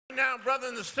Now,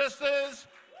 brothers and sisters,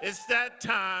 it's that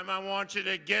time. I want you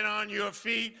to get on your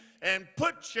feet and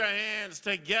put your hands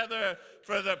together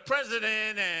for the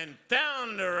president and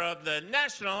founder of the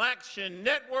National Action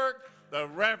Network, the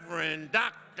Reverend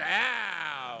Dr.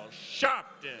 Al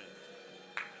Sharpton.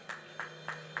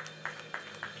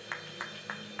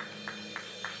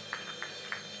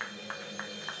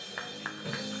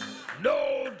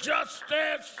 No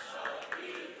justice,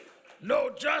 no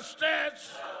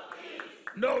justice,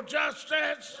 no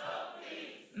justice,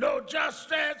 no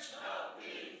justice.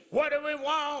 What do we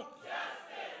want?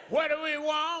 What do we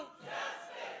want?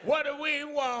 What do we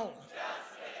want?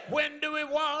 When do we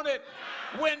want it?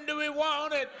 When do we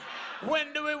want it?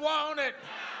 When do we want it?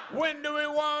 When do we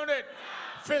want it?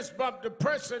 Fist bump the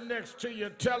person next to you,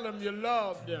 tell them you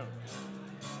love them.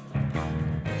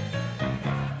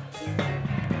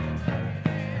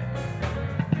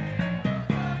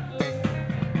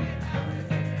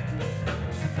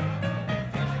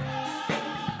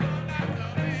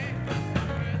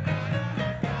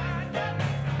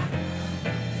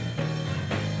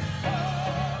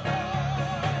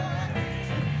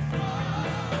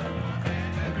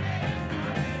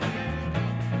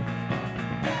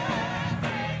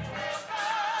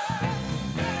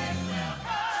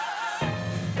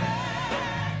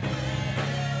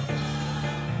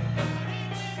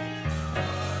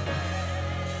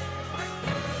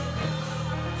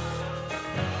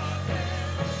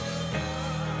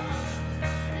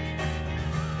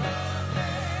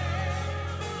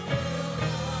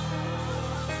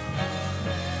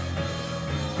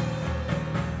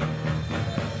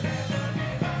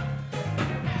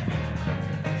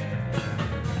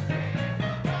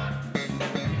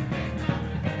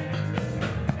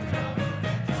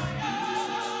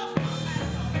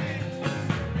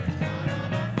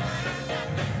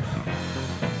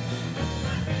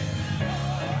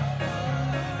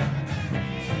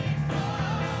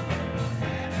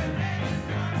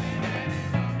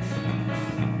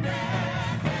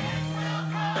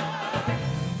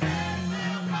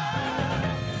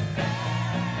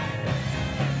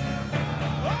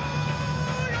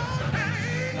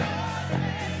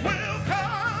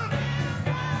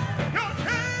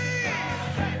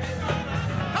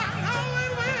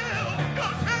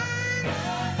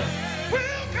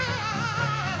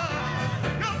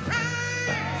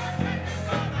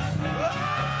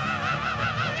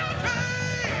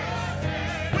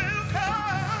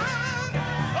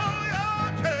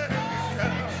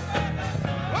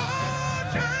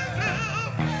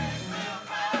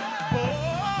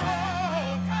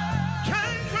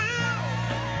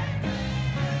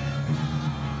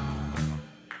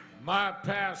 My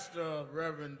pastor,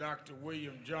 Reverend Dr.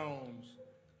 William Jones,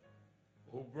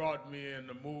 who brought me in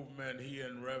the movement, he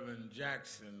and Reverend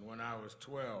Jackson, when I was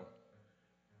 12.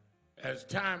 As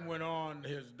time went on,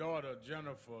 his daughter,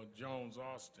 Jennifer Jones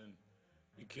Austin,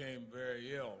 became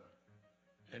very ill.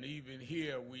 And even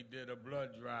here, we did a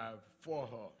blood drive for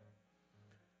her.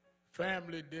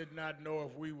 Family did not know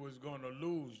if we was going to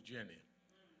lose Jenny.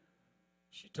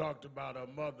 She talked about her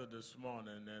mother this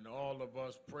morning, and all of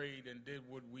us prayed and did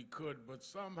what we could, but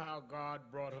somehow God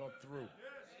brought her through.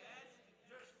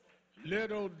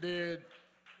 Little did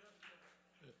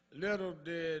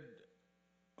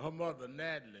her mother,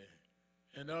 Natalie,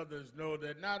 and others know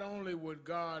that not only would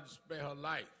God spare her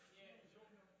life,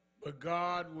 but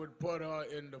God would put her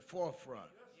in the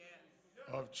forefront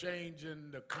of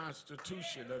changing the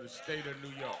Constitution of the state of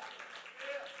New York.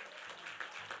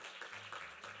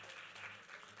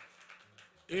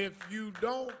 If you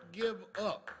don't give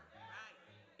up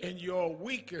in your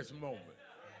weakest moment,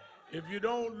 if you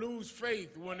don't lose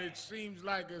faith when it seems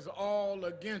like it's all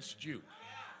against you,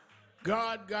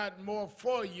 God got more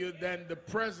for you than the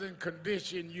present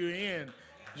condition you're in.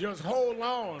 Just hold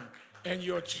on and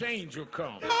your change will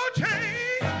come. Your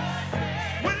change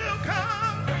will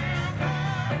come.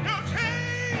 Your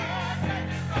change.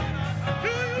 Do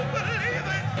you believe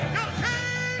it? Your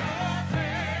change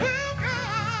will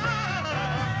come.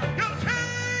 Your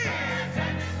change.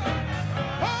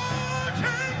 Oh,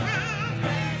 change will.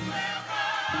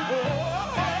 Oh,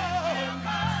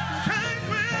 change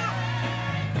will.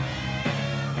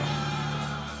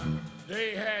 They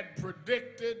had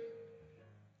predicted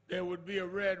there would be a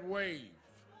red wave,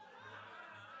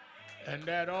 and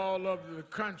that all over the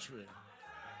country,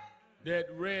 that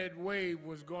red wave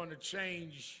was going to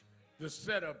change the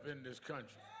setup in this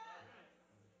country.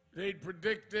 They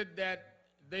predicted that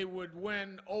they would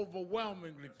win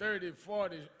overwhelmingly 30,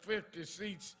 40, 50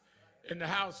 seats in the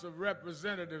House of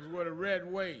Representatives with a red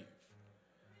wave.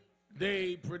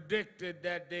 They predicted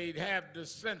that they'd have the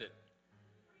Senate.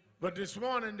 But this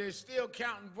morning, they're still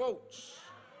counting votes.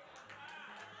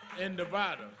 in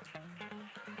Nevada.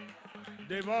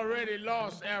 They've already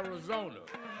lost Arizona.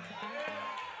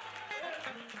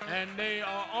 And they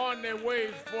are on their way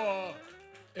for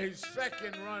a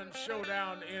second-run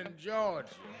showdown in Georgia.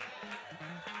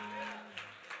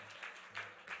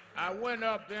 I went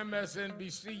up to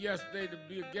MSNBC yesterday to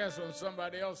be a guest on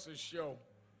somebody else's show.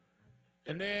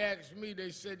 And they asked me, they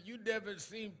said, you never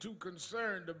seem too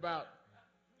concerned about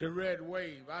the red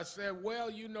wave. I said, well,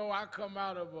 you know, I come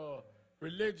out of a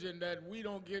religion that we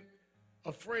don't get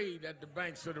afraid at the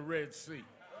banks of the Red Sea.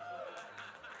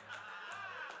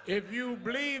 If you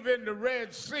believe in the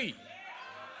Red Sea,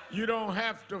 you don't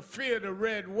have to fear the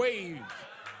red wave,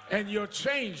 and your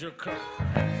change will come.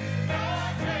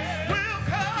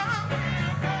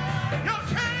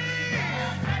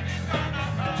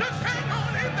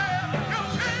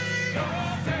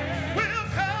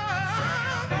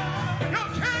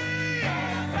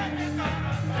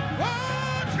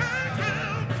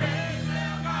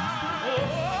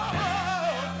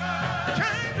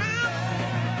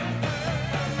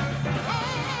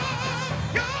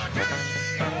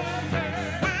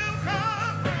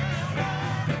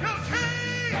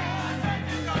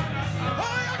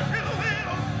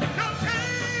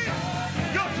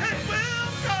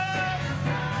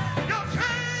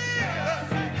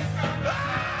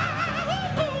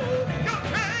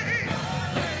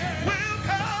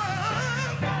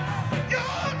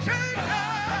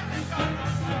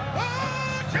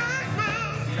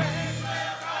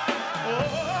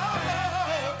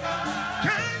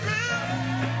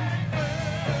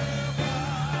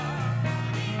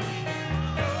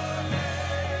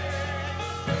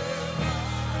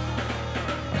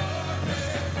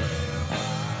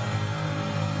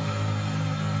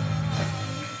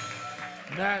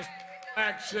 National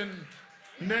Action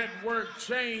Network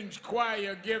Change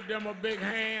Choir, give them a big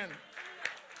hand.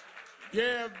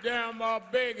 Give them a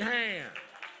big hand.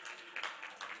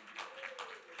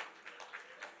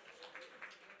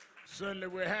 Certainly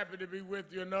we're happy to be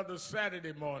with you another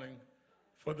Saturday morning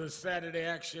for the Saturday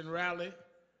Action Rally.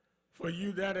 For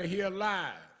you that are here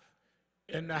live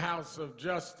in the House of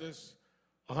Justice,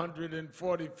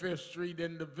 145th Street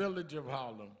in the village of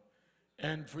Harlem.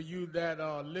 And for you that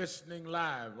are listening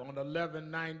live on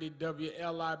 1190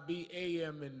 WLIB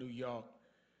AM in New York,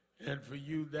 and for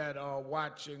you that are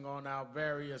watching on our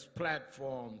various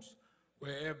platforms,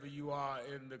 wherever you are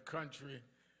in the country,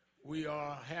 we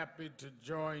are happy to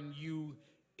join you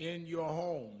in your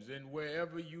homes and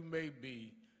wherever you may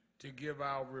be to give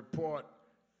our report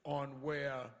on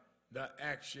where the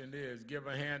action is. Give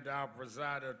a hand to our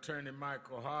presider, Attorney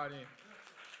Michael Harding.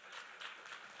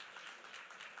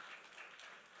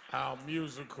 Our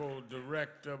musical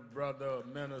director, Brother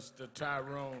Minister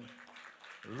Tyrone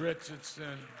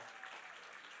Richardson,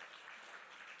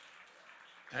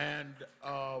 and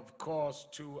of course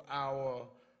to our,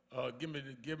 give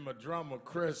him a drummer,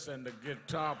 Chris, and the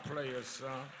guitar player,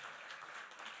 son.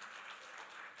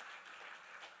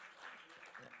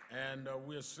 And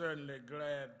we're certainly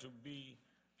glad to be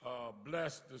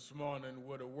blessed this morning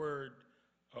with a word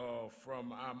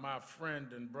from my friend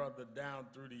and brother down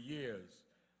through the years,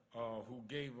 who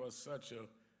gave us such a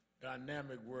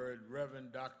dynamic word,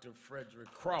 Reverend Dr. Frederick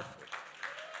Crawford.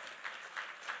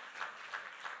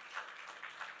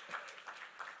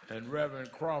 And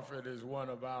Reverend Crawford is one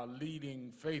of our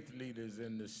leading faith leaders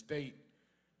in the state,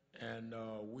 and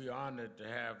we're honored to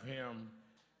have him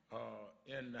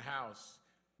in the house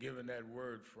giving that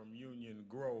word from Union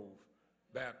Grove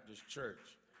Baptist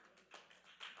Church.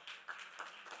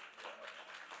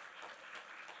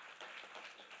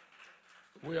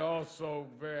 We're also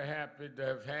very happy to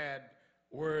have had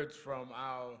words from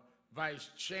our vice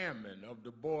chairman of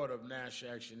the board of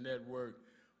National Action Network,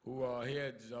 who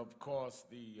heads, of course,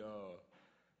 the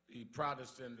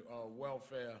Protestant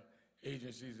welfare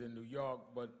agencies in New York.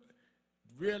 But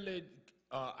really,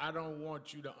 I don't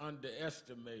want you to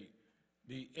underestimate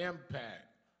the impact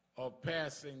of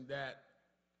passing that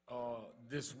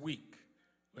this week,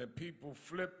 when people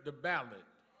flipped the ballot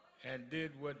and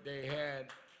did what they had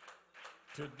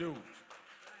to do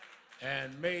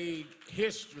and made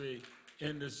history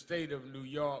in the state of New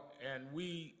York, and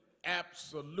we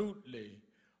absolutely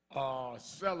are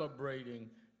celebrating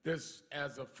this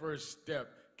as a first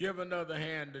step. Give another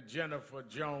hand to Jennifer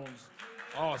Jones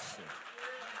Austin.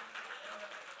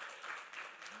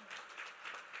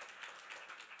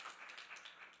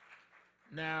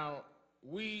 Now,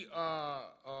 we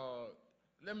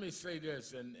let me say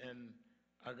this, and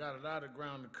I got a lot of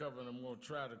ground to cover, and I'm going to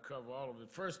try to cover all of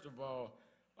it. First of all,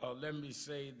 let me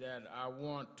say that I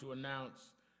want to announce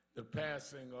the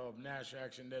passing of National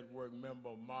Action Network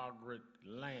member Margaret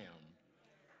Lamb.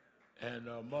 And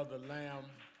Mother Lamb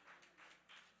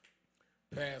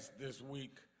passed this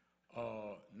week,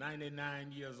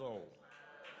 99 years old.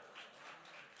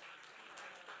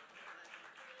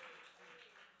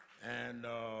 And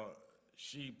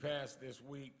she passed this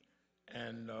week,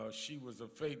 and she was a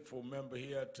faithful member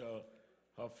here till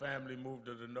her family moved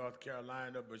to the North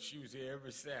Carolina, but she was here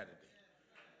every Saturday.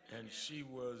 And she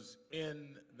was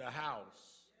in the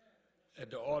house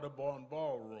at the Audubon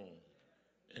Ballroom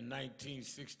in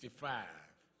 1965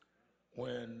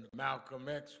 when Malcolm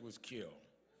X was killed.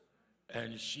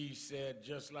 And she said,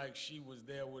 just like she was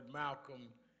there with Malcolm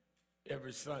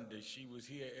every Sunday, she was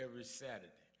here every Saturday.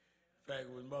 In fact,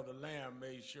 when Mother Lamb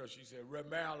made sure, she said,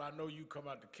 Mal, I know you come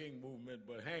out the King movement,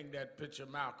 but hang that picture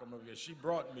of Malcolm up here. She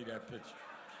brought me that picture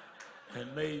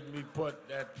and made me put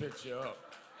that picture up.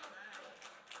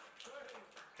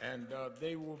 And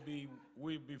we'll be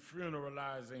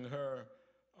funeralizing her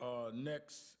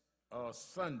next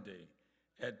Sunday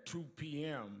at 2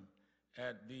 p.m.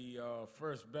 at the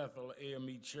First Bethel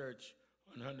AME Church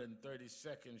on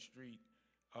 132nd Street.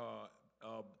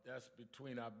 That's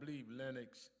between, I believe,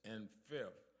 Lenox and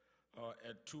 5th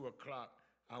at 2 o'clock.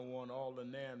 I want all the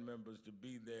NAN members to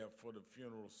be there for the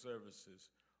funeral services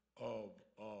of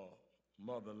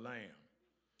Mother Lamb.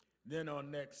 Then on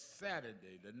next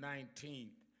Saturday, the 19th,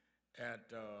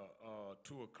 at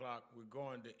 2 o'clock, we're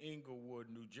going to Englewood,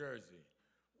 New Jersey,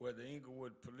 where the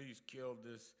Englewood police killed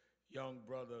this young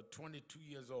brother, 22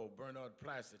 years old, Bernard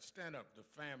Placid. Stand up, the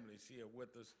family's here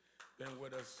with us, been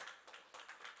with us.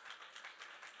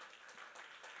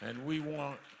 And we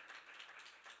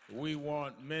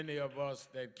want many of us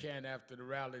that can after the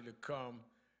rally to come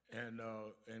and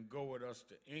go with us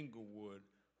to Englewood.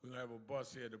 We'll have a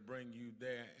bus here to bring you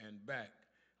there and back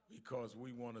because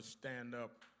we want to stand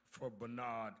up for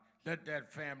Bernard. Let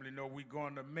that family know we're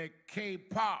going to McKay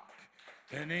Park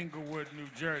in Englewood, New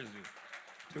Jersey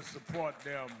to support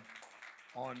them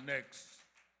on next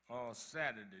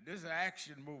Saturday. This is an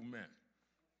action movement.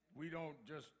 We don't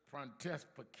just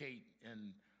pontificate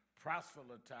and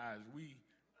proselytize. We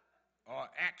are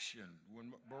action.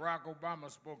 When Barack Obama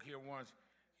spoke here once,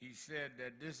 he said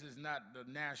that this is not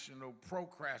the national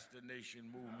procrastination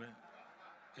movement,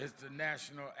 it's the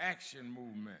national action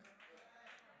movement.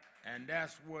 And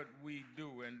that's what we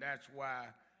do, and that's why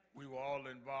we were all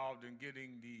involved in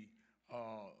getting the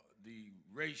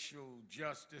racial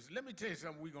justice. Let me tell you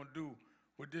something we're going to do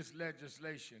with this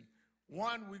legislation.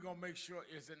 One, we're going to make sure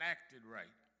it's enacted right,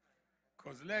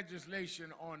 because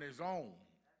legislation on its own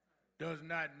does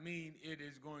not mean it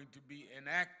is going to be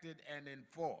enacted and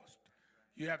enforced.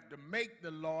 You have to make the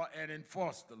law and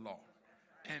enforce the law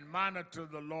and monitor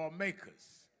the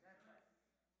lawmakers.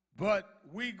 But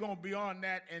we're going to be on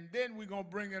that, and then we're going to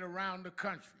bring it around the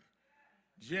country.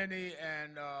 Jenny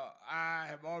and I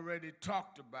have already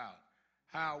talked about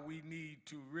how we need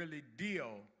to really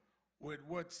deal with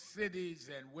what cities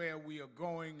and where we are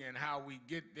going and how we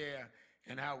get there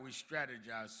and how we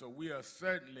strategize. So we are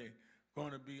certainly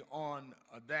going to be on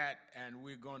that, and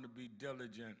we're going to be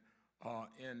diligent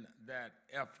in that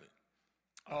effort.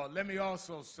 Let me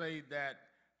also say that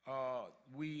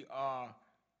we are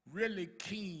really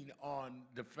keen on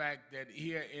the fact that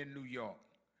here in New York,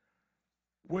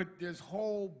 with this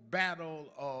whole battle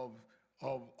of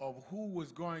who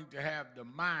was going to have the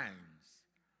minds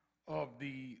of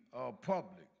the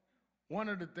public, one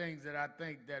of the things that I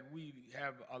think that we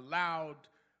have allowed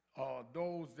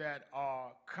those that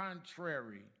are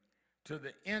contrary to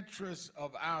the interests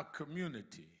of our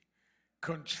community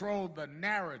control the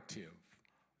narrative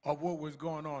of what was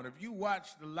going on. If you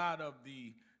watched a lot of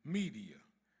the media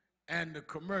and the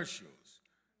commercials,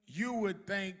 you would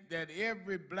think that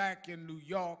every black in New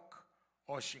York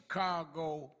or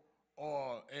Chicago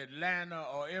or Atlanta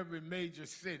or every major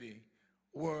city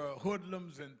were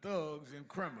hoodlums and thugs and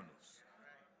criminals.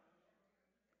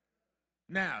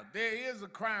 Now, there is a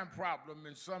crime problem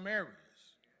in some areas,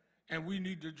 and we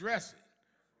need to address it.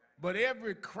 But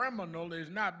every criminal is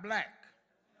not black.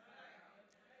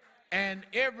 And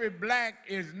every black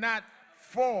is not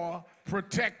for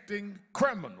protecting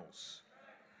criminals.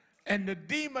 And the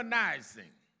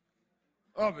demonizing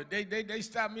of it, they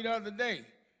stopped me the other day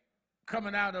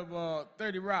coming out of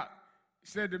 30 Rock.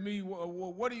 Said to me, well,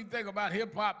 what do you think about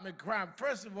hip-hop and crime?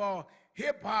 First of all,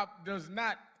 hip-hop does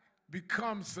not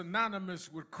become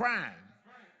synonymous with crime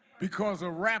because a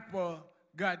rapper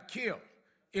got killed.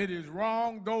 It is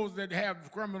wrong. Those that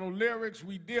have criminal lyrics,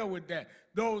 we deal with that.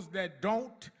 Those that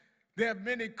don't, there are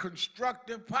many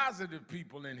constructive, positive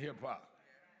people in hip-hop.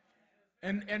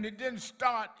 And it didn't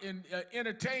start in,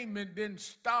 entertainment didn't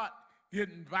start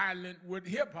getting violent with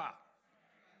hip-hop.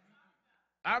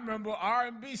 I remember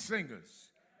R&B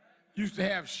singers used to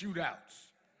have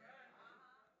shootouts.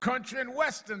 Country and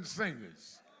Western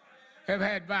singers have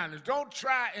had violence. Don't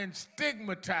try and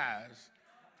stigmatize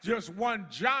just one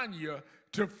genre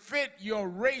to fit your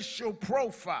racial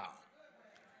profile.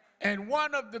 And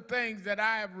one of the things that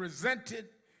I have resented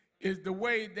is the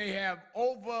way they have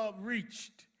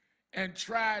overreached and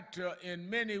tried to, in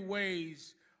many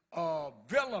ways,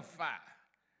 vilify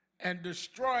and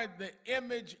destroy the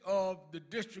image of the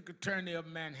District Attorney of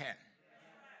Manhattan.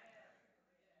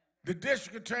 The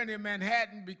District Attorney of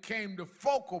Manhattan became the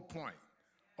focal point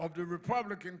of the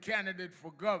Republican candidate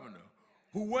for governor,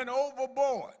 who went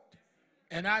overboard.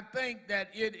 And I think that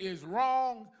it is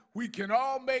wrong. We can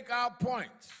all make our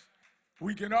points.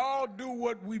 We can all do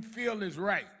what we feel is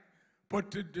right.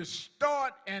 But to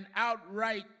distort and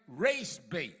outright race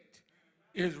bait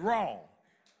is wrong.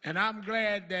 And I'm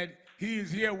glad that he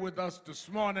is here with us this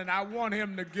morning. I want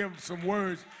him to give some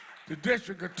words to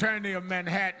District Attorney of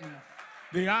Manhattan,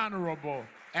 the Honorable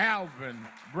Alvin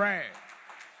Bragg.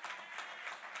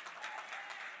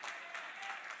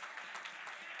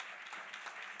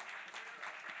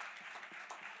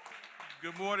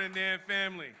 Good morning, Nan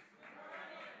family.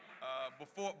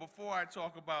 Before I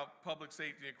talk about public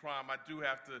safety and crime, I do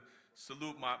have to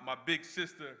salute my big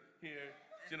sister here,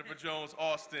 Jennifer Jones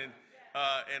Austin,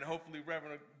 and hopefully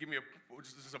Reverend will give me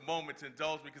just a moment to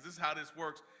indulge me, because this is how this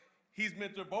works. He's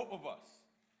mentored both of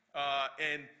us,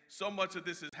 and so much of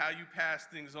this is how you pass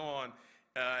things on.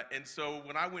 And so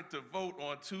when I went to vote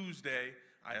on Tuesday,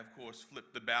 I, of course,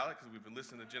 flipped the ballot because we've been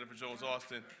listening to Jennifer Jones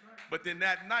Austin. But then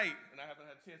that night, and I haven't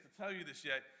had a chance to tell you this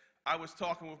yet, I was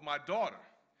talking with my daughter.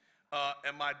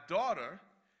 And my daughter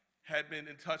had been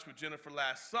in touch with Jennifer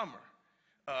last summer.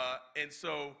 And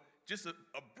so just a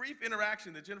brief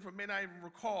interaction that Jennifer may not even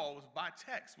recall was by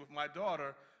text with my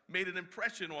daughter, made an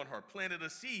impression on her, planted a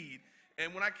seed.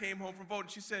 And when I came home from voting,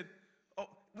 she said, "Oh,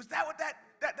 was that what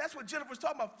that's what Jennifer was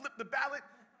talking about, flip the ballot?"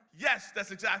 Yes,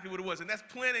 that's exactly what it was. And that's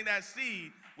planting that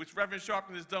seed, which Reverend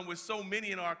Sharpton has done with so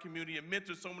many in our community and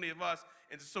mentored so many of us,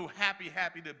 and so happy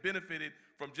to benefit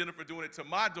from Jennifer doing it to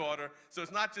my daughter. So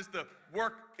it's not just the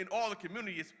work in all the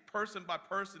community, it's person by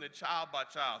person and child by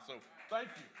child. So thank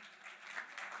you.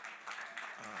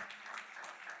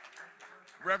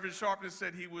 Reverend Sharpton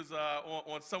said he was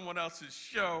on someone else's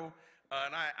show,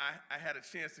 and I had a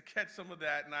chance to catch some of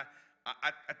that, and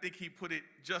I think he put it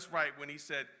just right when he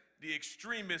said, the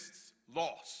extremists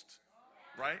lost,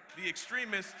 right? The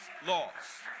extremists lost.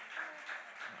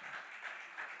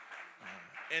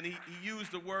 And he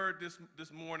used the word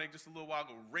this morning, just a little while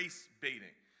ago, race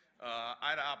baiting. I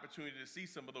had an opportunity to see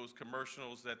some of those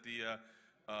commercials that the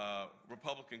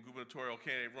Republican gubernatorial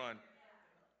candidate run.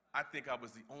 I think I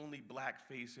was the only black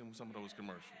face in some of those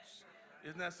commercials.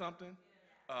 Isn't that something?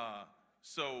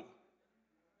 So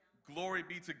glory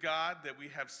be to God that we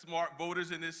have smart voters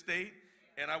in this state,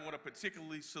 and I want to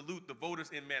particularly salute the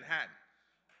voters in Manhattan.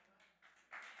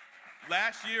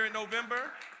 Last year in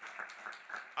November,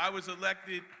 I was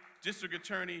elected district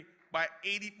attorney by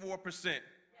 84%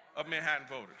 of Manhattan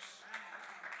voters.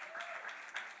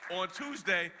 On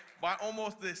Tuesday, by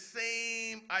almost the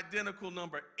same identical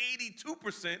number,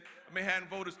 82% of Manhattan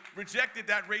voters rejected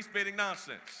that race-baiting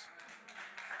nonsense.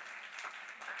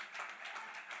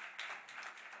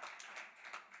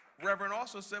 Reverend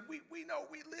also said, we know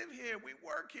we live here, we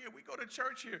work here, we go to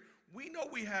church here. We know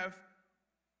we have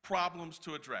problems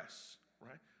to address,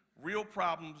 right? Real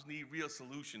problems need real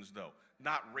solutions, though,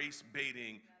 not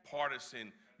race-baiting,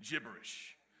 partisan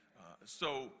gibberish.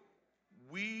 So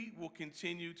we will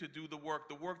continue to do the work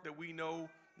that we know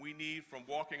we need, from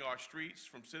walking our streets,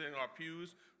 from sitting in our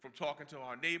pews, from talking to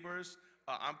our neighbors.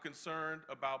 I'm concerned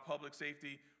about public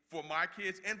safety for my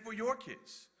kids and for your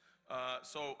kids.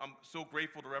 So I'm so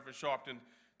grateful to Reverend Sharpton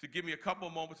to give me a couple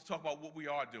of moments to talk about what we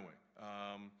are doing.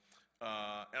 And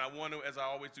I want to, as I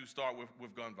always do, start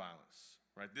with gun violence.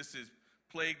 Right? This has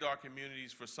plagued our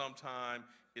communities for some time.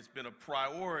 It's been a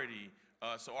priority.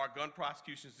 So our gun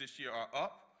prosecutions this year are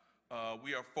up.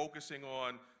 We are focusing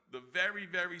on the very,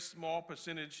 very small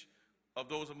percentage of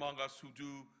those among us who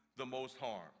do the most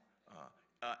harm.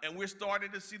 And we're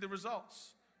starting to see the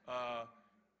results.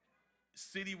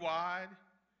 Citywide,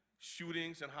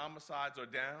 shootings and homicides are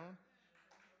down.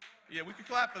 Yeah, we could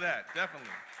clap for that, definitely.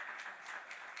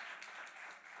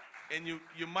 And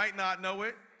you might not know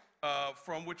it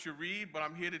from what you read, but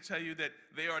I'm here to tell you that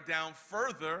they are down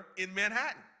further in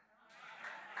Manhattan.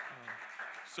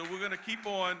 So we're going to keep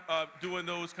on doing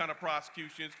those kind of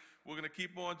prosecutions. We're going to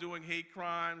keep on doing hate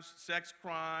crimes, sex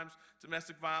crimes,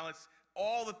 domestic violence,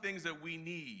 all the things that we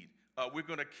need. We're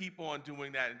going to keep on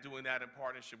doing that and doing that in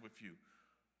partnership with you.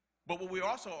 But what we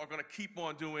also are going to keep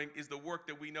on doing is the work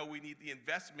that we know we need, the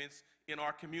investments in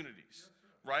our communities,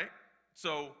 right?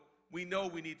 So we know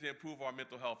we need to improve our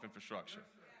mental health infrastructure.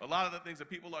 A lot of the things that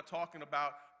people are talking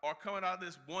about are coming out of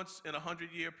this once in a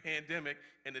 100-year pandemic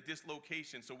and the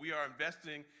dislocation. So we are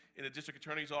investing in the district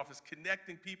attorney's office,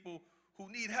 connecting people who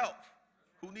need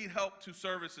help to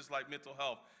services like mental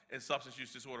health and substance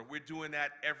use disorder. We're doing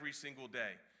that every single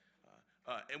day,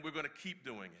 and we're going to keep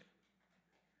doing it.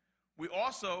 We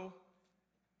also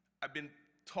have been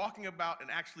talking about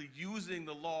and actually using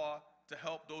the law to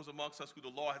help those amongst us who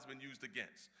the law has been used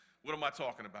against. What am I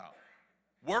talking about?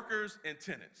 Workers and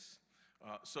tenants.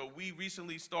 So we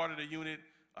recently started a unit,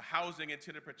 a housing and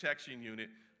tenant protection unit,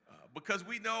 because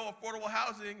we know affordable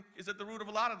housing is at the root of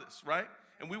a lot of this, right?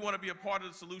 And we want to be a part of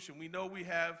the solution. We know we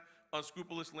have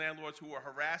unscrupulous landlords who are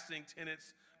harassing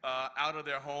tenants out of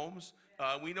their homes.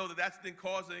 We know that that's been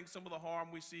causing some of the harm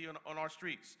we see on our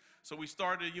streets. So we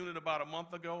started a unit about a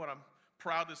month ago, and I'm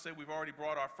proud to say we've already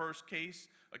brought our first case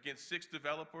against 6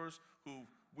 developers who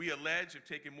we allege have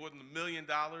taken more than $1 million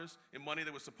in money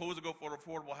that was supposed to go for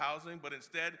affordable housing, but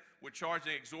instead we're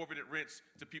charging exorbitant rents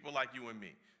to people like you and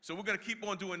me. So we're going to keep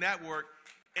on doing that work,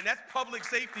 and that's public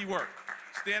safety work,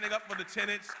 standing up for the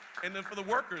tenants and then for the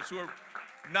workers who are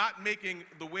not making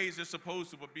the wage they're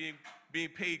supposed to, but being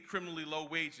paid criminally low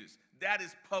wages. That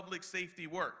is public safety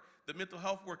work. The mental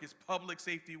health work is public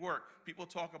safety work. People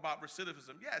talk about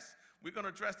recidivism. Yes, we're going to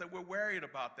address that. We're worried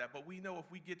about that. But we know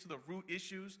if we get to the root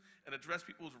issues and address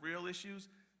people's real issues,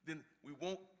 then we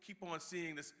won't keep on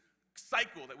seeing this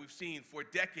cycle that we've seen for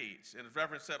decades. And as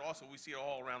Reverend said also, we see it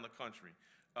all around the country.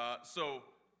 So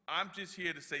I'm just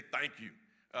here to say thank you.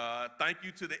 Thank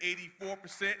you to the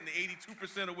 84% and the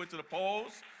 82% who went to the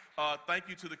polls. Thank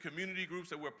you to the community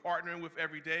groups that we're partnering with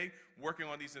every day, working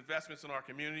on these investments in our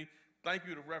community. Thank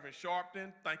you to Reverend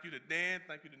Sharpton. Thank you to Dan.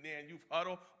 Thank you to Dan Youth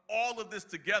Huddle. All of this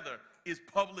together is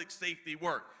public safety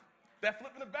work. That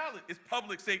flipping the ballot is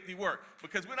public safety work,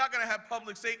 because we're not going to have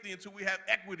public safety until we have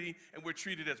equity and we're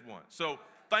treated as one. So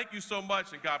thank you so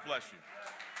much, and God bless you.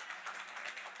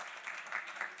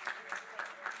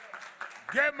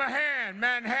 Give him a hand,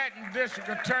 Manhattan District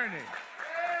Attorney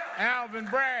Alvin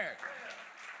Bragg.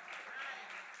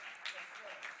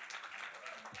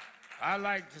 I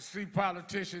like to see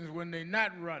politicians when they're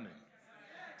not running.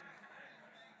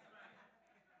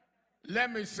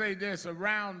 Let me say this,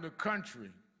 around the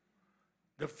country,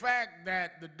 the fact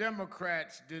that the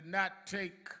Democrats did not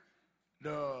take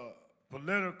the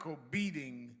political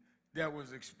beating that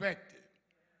was expected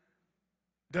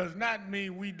does not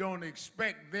mean we don't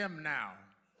expect them now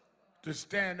to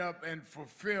stand up and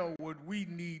fulfill what we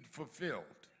need fulfilled.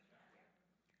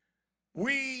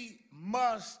 We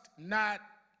must not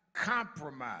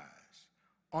compromise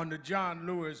on the John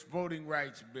Lewis Voting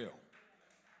Rights Bill.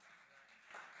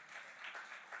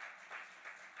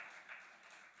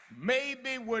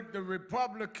 Maybe with the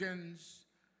Republicans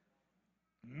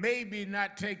maybe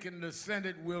not taking the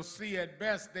Senate, we'll see. At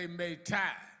best they may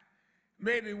tie.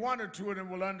 Maybe one or two of them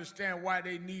will understand why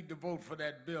they need to vote for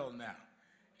that bill now.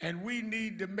 And we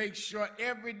need to make sure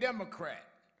every Democrat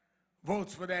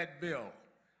votes for that bill.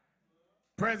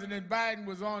 President Biden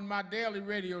was on my daily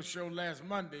radio show last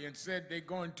Monday and said they're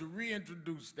going to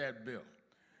reintroduce that bill.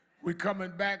 We're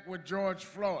coming back with George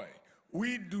Floyd.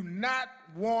 We do not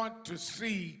want to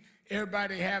see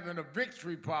everybody having a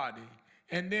victory party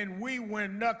and then we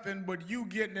win nothing but you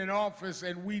getting in office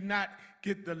and we not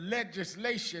get the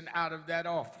legislation out of that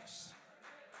office.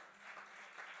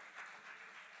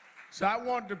 So I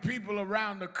want the people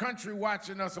around the country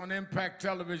watching us on Impact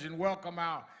Television, welcome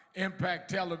our Impact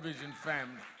Television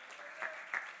family.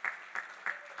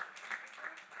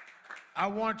 I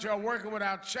want y'all working with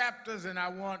our chapters, and I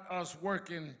want us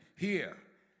working here.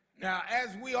 Now, as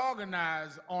we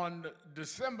organize on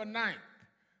December 9th,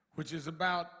 which is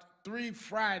about 3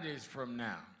 Fridays from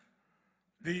now,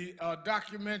 the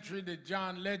documentary that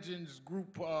John Legend's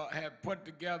group have put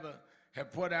together,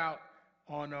 have put out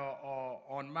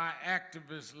on my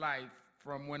activist life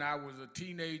from when I was a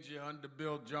teenager under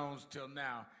Bill Jones till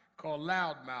now, called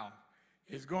Loudmouth,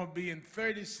 is going to be in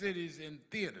 30 cities in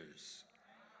theaters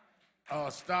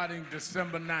starting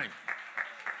December 9th.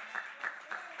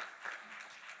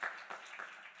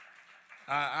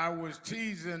 I was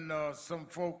teasing some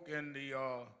folk in the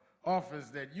office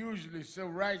that usually civil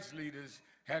rights leaders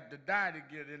had to die to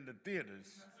get in the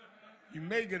theaters. You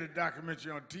may get a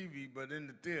documentary on TV, but in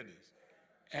the theaters.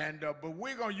 And but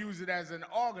we're going to use it as an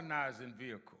organizing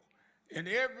vehicle. In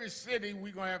every city,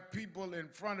 we're going to have people in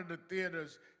front of the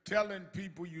theaters telling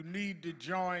people you need to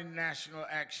join National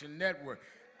Action Network.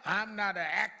 I'm not an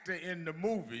actor in the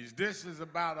movies. This is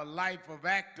about a life of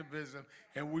activism,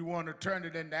 and we want to turn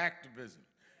it into activism.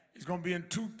 It's going to be in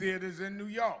 2 theaters in New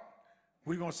York.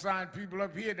 We're going to sign people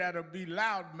up here that'll be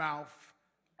loudmouth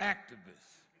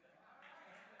activists.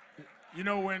 You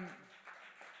know, when,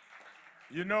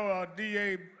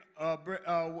 D.A.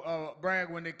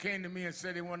 Bragg, when they came to me and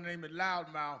said they wanted to name it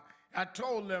Loudmouth, I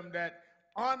told them that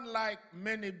unlike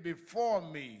many before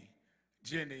me,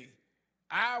 Jenny,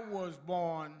 I was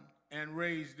born and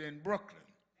raised in Brooklyn,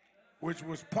 which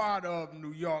was part of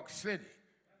New York City.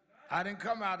 I didn't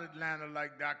come out of Atlanta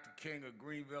like Dr. King or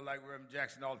Greenville like Reverend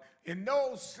Jackson. In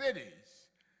those cities,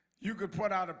 you could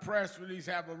put out a press release,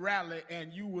 have a rally,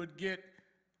 and you would get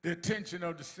the attention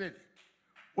of the city.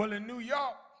 Well, in New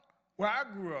York, where I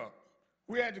grew up,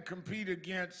 we had to compete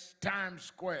against Times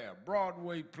Square,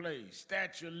 Broadway plays,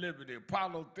 Statue of Liberty,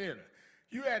 Apollo Theater.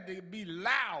 You had to be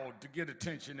loud to get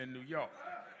attention in New York.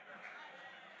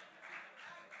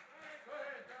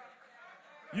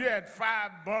 You had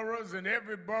 5 boroughs, and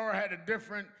every borough had a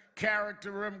different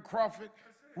character. Reverend Crawford,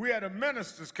 we had a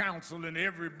minister's council in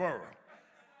every borough.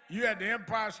 You had the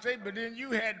Empire State, but then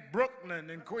you had Brooklyn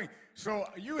and Queens. So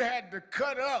you had to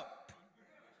cut up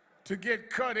to get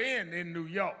cut in New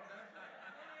York.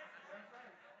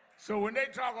 So when they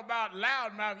talk about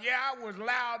loudmouth, yeah, I was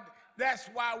loud. That's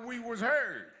why we was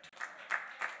heard.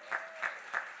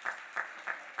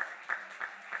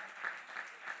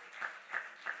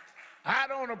 I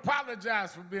don't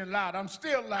apologize for being loud. I'm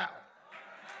still loud.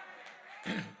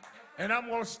 And I'm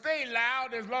going to stay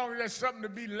loud as long as there's something to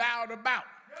be loud about.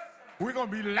 We're going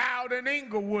to be loud in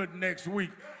Inglewood next week.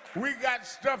 We got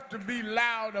stuff to be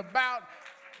loud about.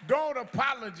 Don't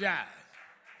apologize.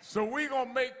 So we're going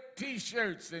to make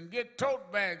T-shirts and get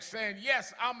tote bags saying,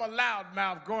 yes, I'm a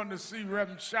loudmouth going to see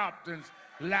Reverend Sharpton's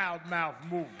Loudmouth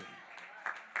movie.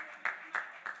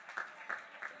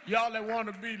 Y'all that want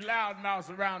to be loudmouths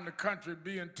around the country,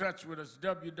 be in touch with us,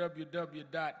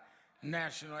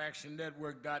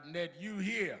 www.nationalactionnetwork.net. You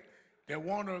here that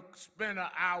want to spend an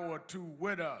hour or 2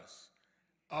 with us,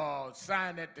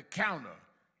 sign at the counter,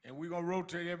 and we're going to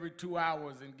rotate every 2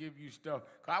 hours and give you stuff.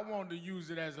 I want to use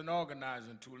it as an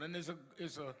organizing tool, and it's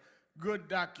a good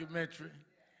documentary,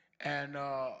 and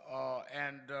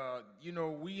you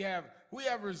know, we have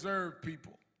reserved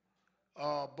people,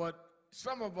 but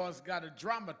some of us got to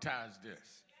dramatize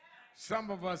this.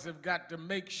 Some of us have got to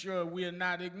make sure we are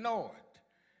not ignored,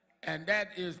 and that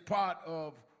is part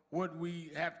of what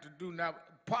we have to do. Now,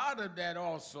 part of that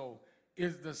also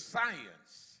is the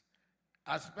science.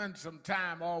 I spent some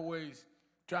time always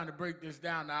trying to break this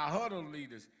down to our huddle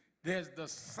leaders. There's the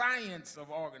science of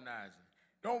organizing.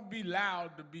 Don't be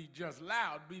loud to be just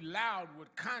loud. Be loud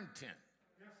with content.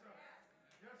 Yes, sir.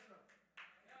 Yes,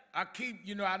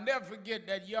 sir. I'll never forget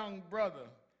that young brother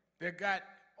that got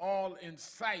all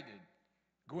incited,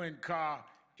 Gwen Carr,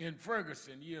 in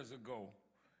Ferguson years ago.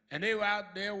 And they were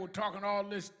out there, were talking all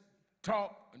this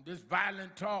talk and this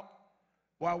violent talk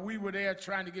while we were there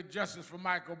trying to get justice for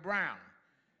Michael Brown.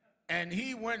 And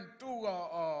he went through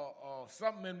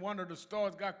something in one of the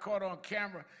stores, got caught on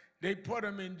camera. They put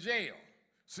him in jail,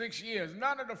 6 years.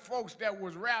 None of the folks that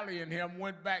was rallying him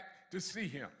went back to see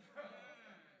him.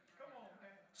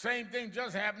 Same thing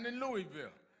just happened in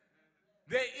Louisville.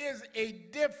 There is a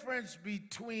difference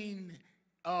between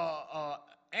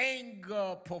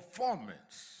anger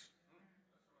performance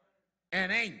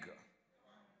and anger.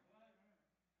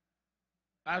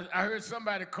 I heard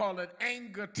somebody call it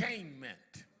angertainment.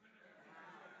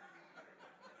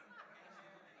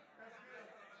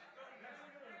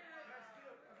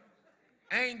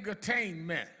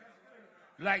 Angertainment,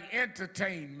 like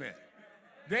entertainment.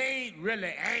 They ain't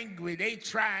really angry. They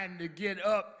trying to get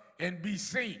up and be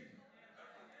seen.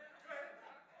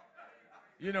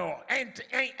 You know,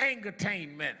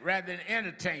 angertainment rather than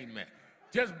entertainment.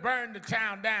 Just burn the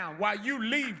town down while you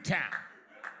leave town.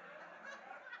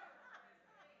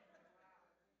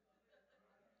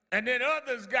 And then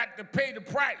others got to pay the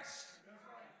price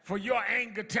for your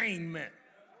angertainment.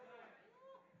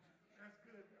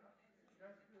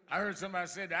 I heard somebody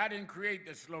say that I didn't create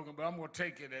this slogan, but I'm going to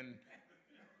take it and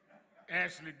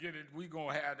actually get it. We're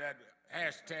going to have that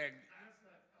hashtag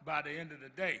by the end of the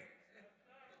day.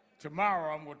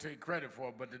 Tomorrow I'm going to take credit for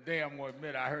it, but today I'm going to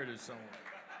admit I heard it somewhere.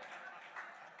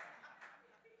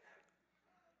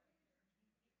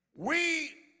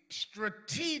 We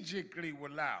strategically were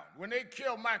loud. When they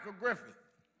killed Michael Griffith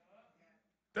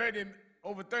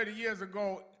over 30 years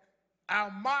ago, our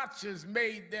marches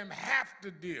made them have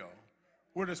to deal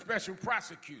with a special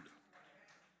prosecutor.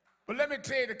 But let me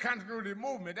tell you the continuity of the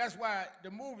movement. That's why the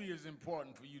movie is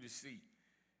important for you to see.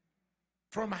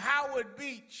 From Howard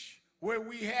Beach, where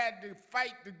we had to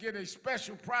fight to get a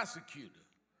special prosecutor,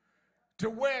 to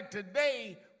where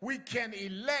today we can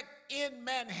elect in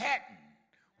Manhattan,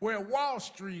 where Wall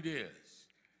Street is,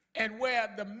 and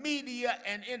where the media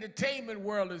and entertainment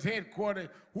world is headquartered,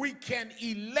 we can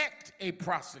elect a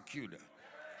prosecutor.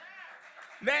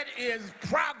 That is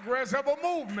progress of a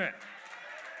movement.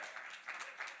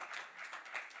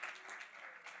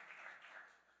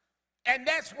 And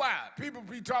that's why people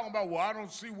be talking about, well, I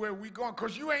don't see where we going,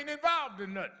 because you ain't involved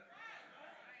in nothing.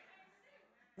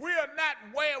 We are not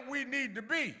where we need to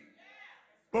be,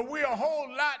 but we're a whole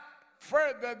lot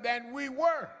further than we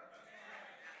were.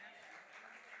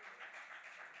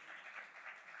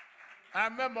 I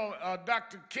remember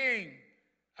Dr. King,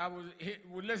 I was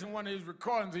listening to one of his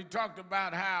recordings. He talked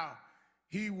about how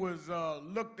he was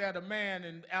looked at a man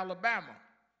in Alabama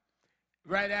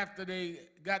right after they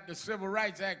got the Civil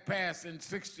Rights Act passed in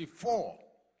 '64.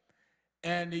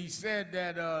 And he said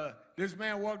that this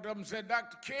man walked up and said,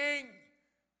 Dr. King,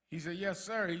 he said, yes,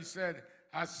 sir. He said,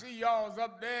 I see y'all's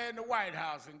up there in the White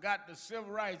House and got the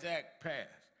Civil Rights Act passed.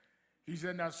 He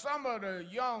said, now some of the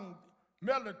young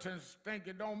militants think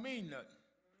it don't mean nothing.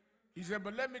 He said,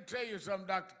 but let me tell you something,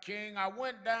 Dr. King. I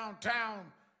went downtown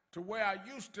to where I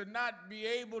used to not be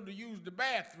able to use the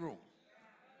bathroom.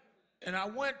 And I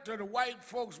went to the white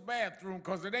folks' bathroom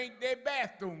because it ain't their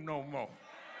bathroom no more.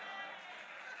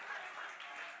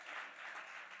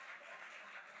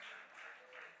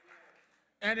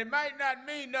 And it might not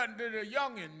mean nothing to the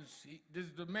youngins. This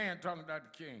is the man talking about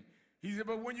the King. He said,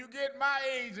 but when you get my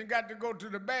age and got to go to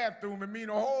the bathroom, it mean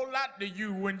a whole lot to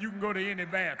you when you can go to any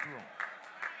bathroom.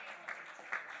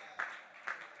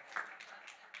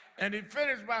 And he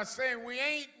finished by saying, we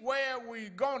ain't where we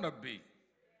gonna be.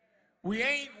 We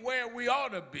ain't where we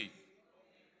ought to be.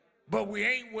 But we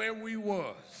ain't where we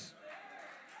was.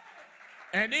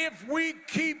 And if we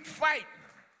keep fighting,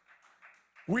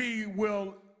 we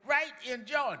will, right in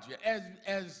Georgia,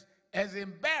 as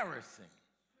embarrassing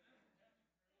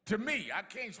to me. I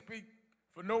can't speak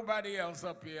for nobody else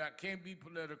up here. I can't be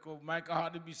political. Michael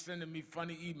Hardy be sending me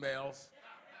funny emails.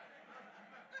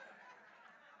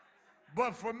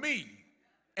 But for me,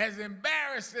 as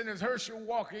embarrassing as Herschel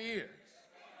Walker is,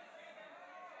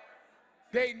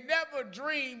 they never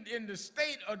dreamed in the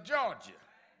state of Georgia,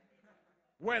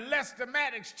 where Lester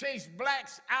Maddox chased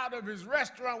blacks out of his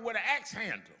restaurant with an axe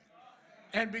handle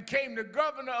and became the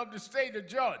governor of the state of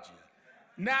Georgia.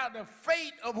 Now the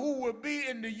fate of who will be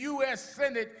in the U.S.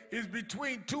 Senate is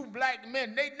between two black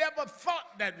men. They never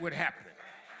thought that would happen.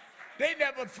 They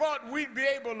never thought we'd be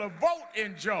able to vote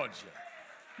in Georgia.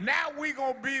 Now we're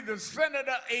going to be the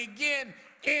senator again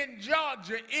in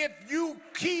Georgia. If you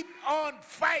keep on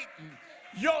fighting,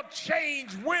 your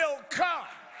change will come.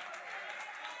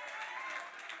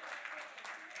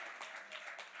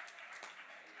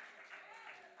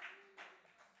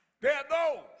 There are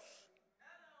those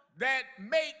that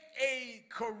make a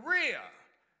career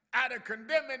out of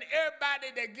condemning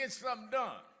everybody that gets something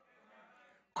done,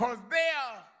 because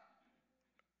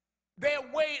their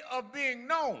way of being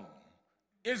known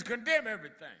is condemn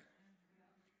everything.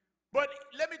 But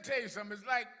let me tell you something. It's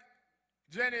like,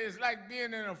 Jenny, it's like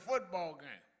being in a football game.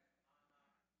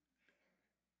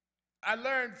 I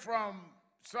learned from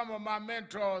some of my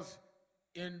mentors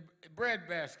in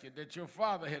Breadbasket that your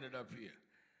father headed up here.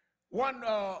 One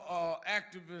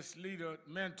activist leader,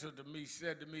 mentor to me,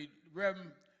 said to me,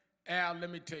 Reverend Al, let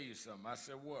me tell you something. I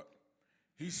said, what?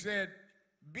 He said,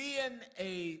 being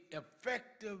an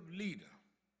effective leader,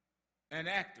 an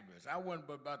activist, I wasn't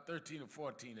but about 13 or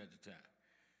 14 at the time.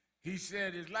 He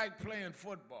said, it's like playing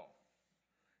football.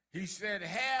 He said,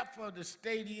 half of the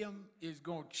stadium is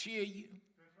going to cheer you,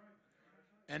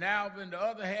 and Alvin, the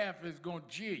other half is going to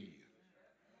jeer you.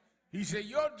 He said,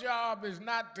 your job is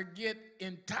not to get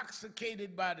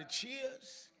intoxicated by the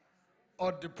cheers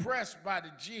or depressed by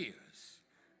the jeers.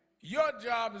 Your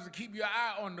job is to keep your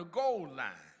eye on the goal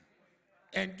line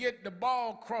and get the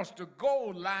ball across the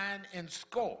goal line and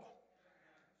score.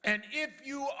 And if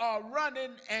you are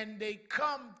running and they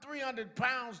come 300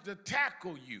 pounds to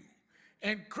tackle you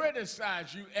and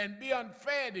criticize you and be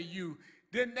unfair to you,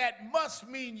 then that must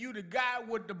mean you the guy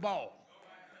with the ball.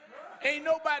 Ain't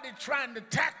nobody trying to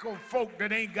tackle folk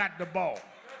that ain't got the ball.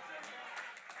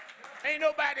 Ain't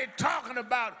nobody talking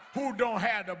about who don't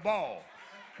have the ball.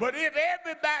 But if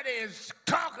everybody is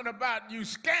talking about you,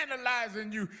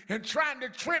 scandalizing you, and trying to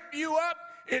trip you up,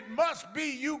 it must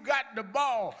be you got the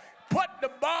ball. Put the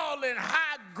ball in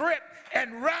high grip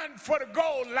and run for the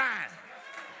goal line.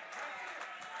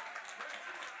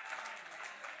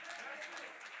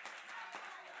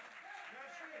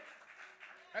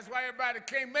 That's why everybody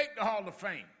can't make the Hall of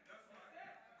Fame.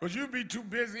 Because you be too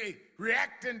busy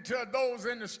reacting to those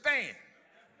in the stand.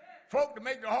 Folk to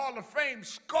make the Hall of Fame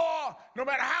score no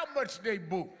matter how much they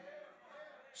boo.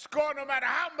 Score no matter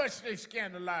how much they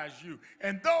scandalize you.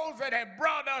 And those that have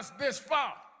brought us this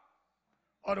far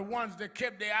are the ones that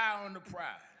kept their eye on the prize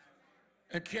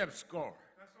and kept scoring.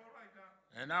 That's all right,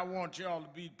 Doc. And I want y'all to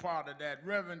be part of that.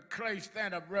 Reverend Clay,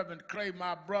 stand up, Reverend Clay,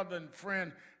 my brother and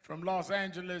friend from Los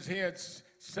Angeles here at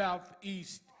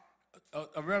Southeast.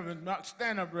 Reverend Marks,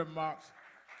 stand up, Reverend Marks.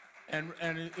 And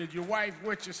is your wife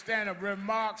with you? Stand up, Reverend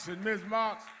Marks and Ms.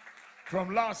 Marks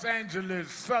from Los Angeles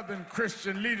Southern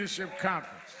Christian Leadership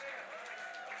Conference.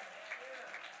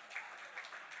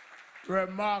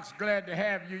 Reverend Marks, glad to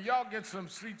have you. Y'all get some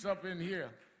seats up in here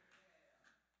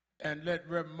and let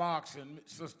Reverend Marks and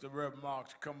Sister Reverend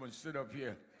Marks come and sit up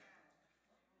here.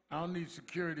 I don't need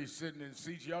security sitting in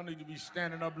seats. Y'all need to be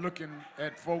standing up looking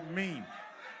at folk mean.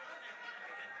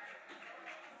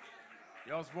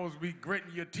 Y'all supposed to be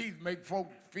gritting your teeth, make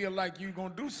folk feel like you're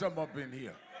gonna do something up in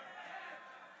here.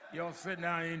 Y'all sitting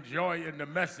down enjoying the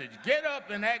message. Get up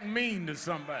and act mean to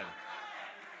somebody.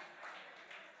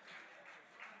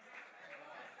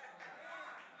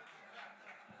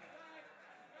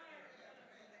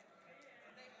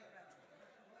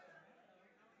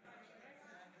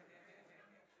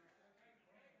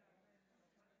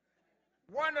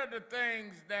 One of the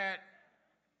things that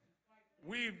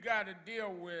we've got to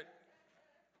deal with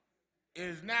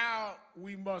is now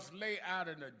we must lay out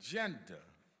an agenda,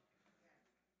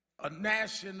 a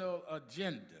national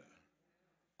agenda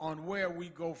on where we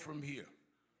go from here.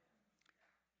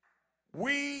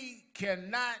 We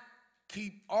cannot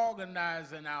keep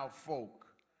organizing our folk,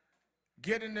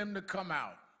 getting them to come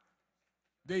out.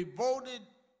 They voted,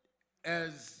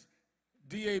 as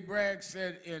D.A. Bragg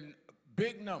said, in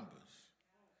big numbers.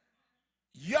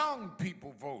 Young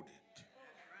people voted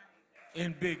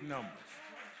in big numbers.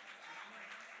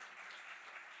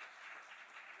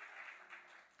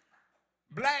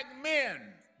 Black men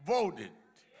voted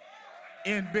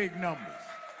in big numbers.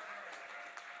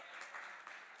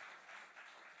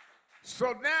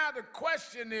 So now the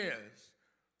question is,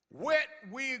 what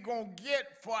we gonna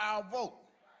get for our vote?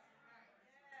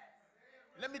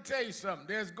 Let me tell you something,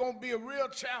 there's gonna be a real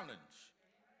challenge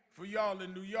for y'all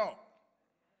in New York.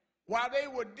 While they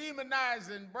were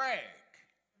demonizing Bragg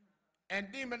and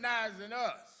demonizing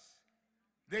us,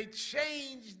 they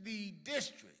changed the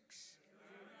districts.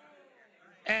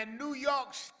 And New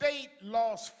York State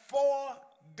lost 4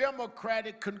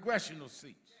 Democratic congressional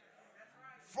seats.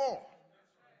 4.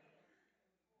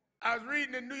 I was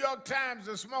reading the New York Times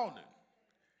this morning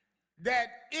that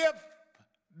if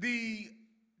the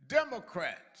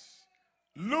Democrats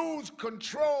lose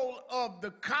control of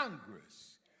the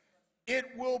Congress, it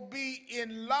will be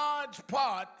in large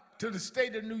part to the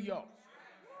state of New York.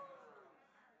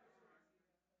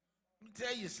 Let me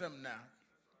tell you something now.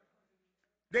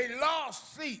 They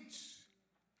lost seats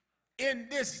in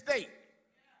this state.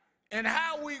 And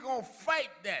how we gonna fight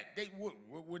that? They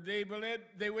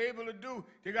were able to do,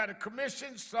 they got a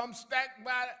commission, some stacked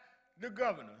by the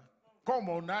governor,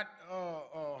 Cuomo, not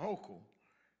Hochul.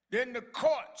 Then the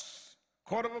courts,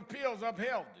 Court of Appeals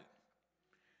upheld it.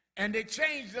 And they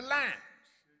changed the lines.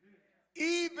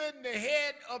 Even the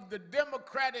head of the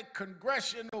Democratic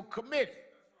Congressional Committee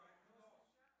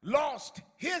lost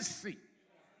his seat.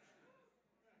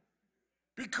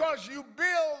 Because you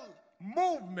build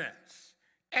movements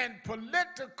and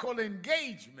political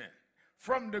engagement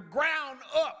from the ground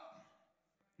up,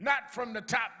 not from the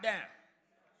top down.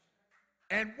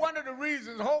 And one of the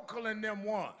reasons Hochul and them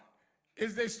won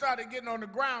is they started getting on the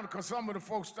ground because some of the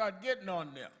folks started getting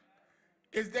on them.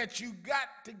 Is that you got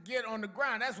to get on the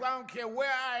ground. That's why I don't care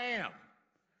where I am.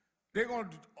 They're going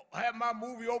to have my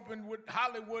movie open with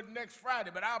Hollywood next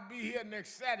Friday, but I'll be here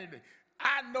next Saturday.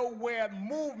 I know where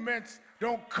movements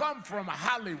don't come from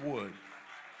Hollywood.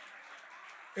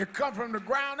 It comes from the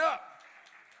ground up.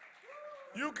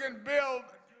 You can build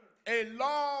a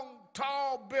long,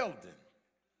 tall building,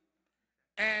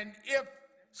 and if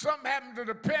something happens to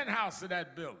the penthouse of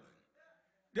that building,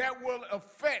 that will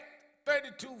affect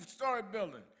 32-story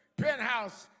building.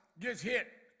 Penthouse gets hit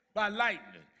by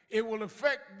lightning. It will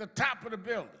affect the top of the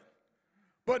building.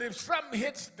 But if something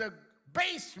hits the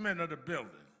basement of the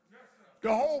building,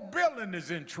 the whole building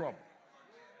is in trouble.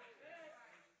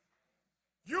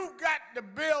 You've got to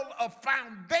build a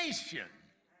foundation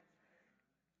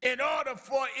in order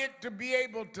for it to be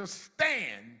able to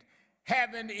stand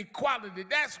having equality.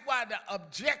 That's why the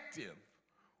objective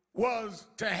was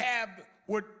to have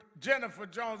what Jennifer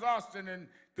Jones Austin and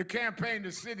the campaign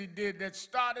the city did that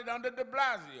started under de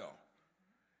Blasio,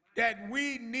 that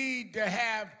we need to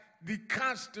have the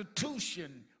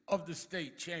Constitution of the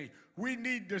state change. We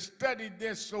need to study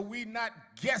this so we're not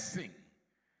guessing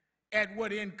at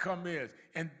what income is.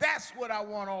 And that's what I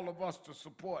want all of us to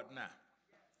support now.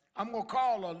 I'm going to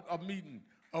call a meeting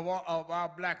of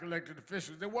our black elected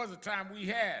officials. There was a time we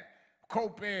had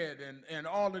COPED and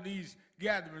all of these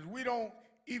gatherings. We don't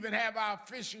even have our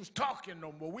officials talking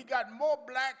no more. We got more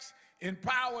blacks in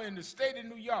power in the state of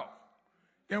New York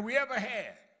than we ever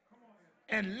had,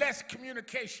 and less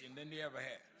communication than they ever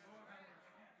had.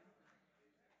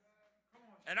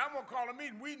 And I'm going to call a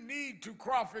meeting. We need to,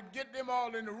 Crawford, get them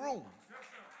all in the room.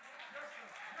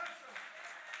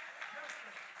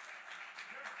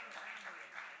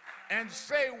 And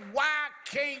say, why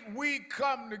can't we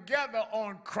come together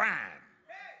on crime?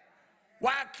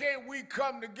 Why can't we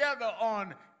come together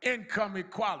on income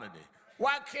equality?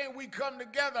 Why can't we come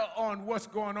together on what's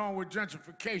going on with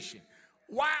gentrification?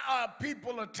 Why are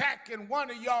people attacking one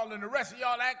of y'all and the rest of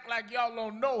y'all act like y'all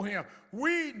don't know him?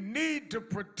 We need to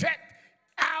protect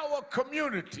our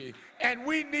community, and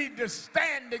we need to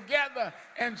stand together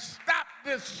and stop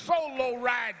this solo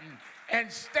riding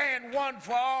and stand one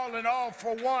for all and all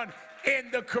for one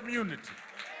in the community.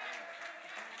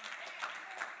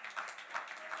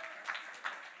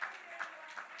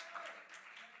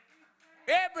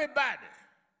 Everybody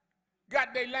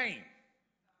got their lane.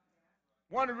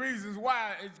 One of the reasons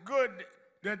why it's good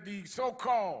that the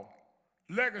so-called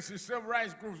legacy civil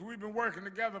rights groups, we've been working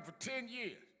together for 10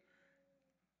 years.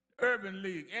 Urban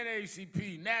League,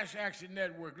 NAACP, National Action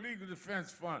Network, Legal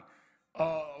Defense Fund,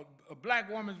 a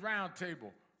Black Women's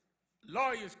Roundtable,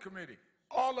 Lawyers Committee.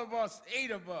 All of us,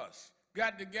 8 of us,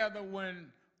 got together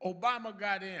when Obama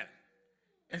got in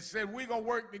and said, we're going to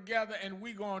work together and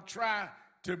we're going to try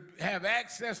to have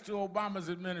access to Obama's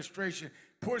administration,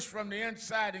 push from the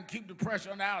inside and keep the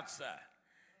pressure on the outside.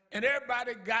 And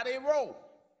everybody got a role.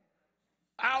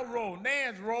 Our role,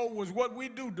 Nan's role, was what we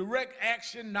do, direct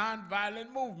action,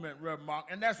 nonviolent movement, Reverend Mark,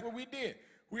 and that's what we did.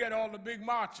 We had all the big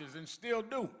marches, and still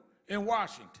do, in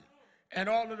Washington, and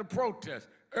all of the protests.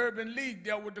 Urban League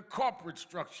dealt with the corporate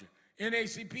structure.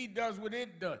 NAACP does what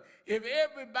it does. If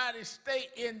everybody stay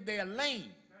in their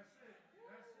lane,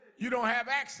 you don't have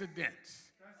accidents.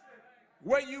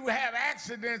 Where you have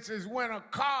accidents is when a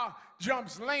car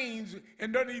jumps lanes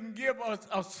and doesn't even give us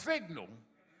a signal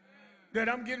that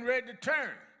I'm getting ready to turn.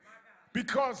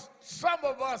 Because some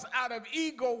of us out of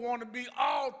ego want to be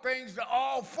all things to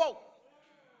all folk.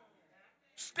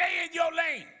 Stay in your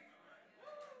lane.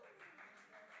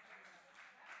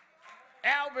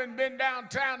 Alvin been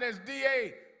downtown as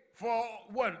DA for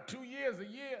what, 2 years, a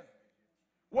year?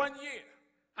 1 year.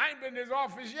 I ain't been in his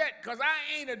office yet because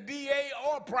I ain't a DA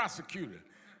or a prosecutor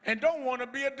and don't want to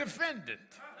be a defendant.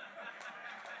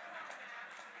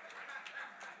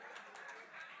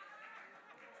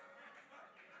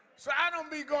 So I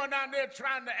don't be going down there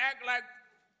trying to act like,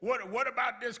 what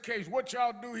about this case? What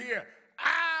y'all do here?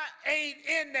 I ain't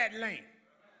in that lane.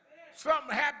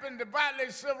 Something happened to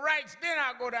violate civil rights, then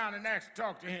I'll go down and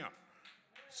talk to him.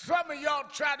 Some of y'all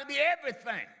try to be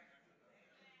everything.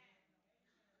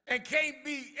 And can't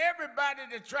be everybody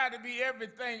that try to be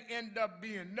everything end up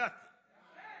being nothing.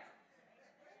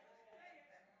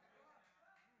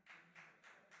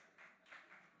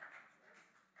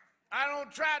 I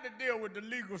don't try to deal with the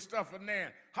legal stuff of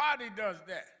Nan. Hardy does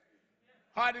that.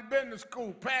 Hardy been to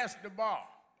school, passed the bar.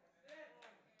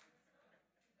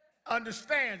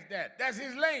 Understands that. That's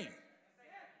his lane.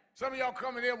 Some of y'all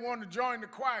coming here wanting to join the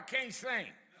choir, can't sing.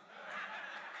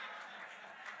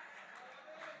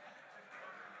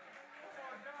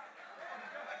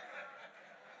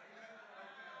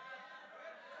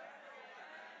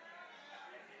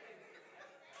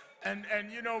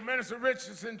 And you know, Minister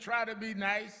Richardson try to be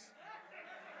nice.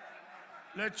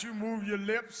 Let you move your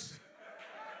lips,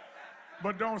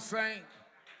 but don't sing.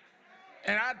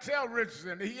 And I tell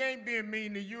Richardson, he ain't being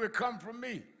mean to you, it come from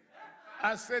me.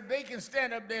 I said, they can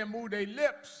stand up there and move their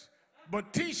lips,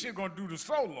 but Tisha gonna do the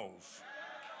solos.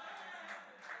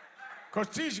 Because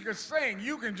Tisha can sing,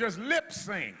 you can just lip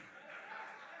sing.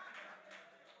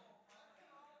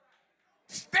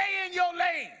 Stay in your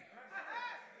lane.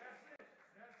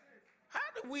 How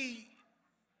do we,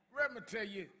 let me tell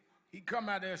you, he come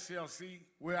out of SLC,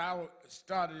 where I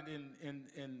started in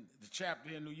the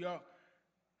chapter in New York.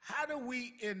 How do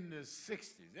we in the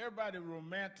 60s, everybody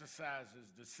romanticizes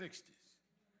the 60s.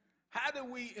 How do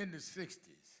we in the 60s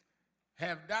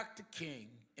have Dr. King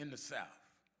in the South,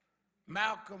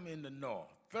 Malcolm in the North,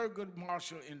 Thurgood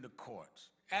Marshall in the courts,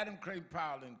 Adam Clayton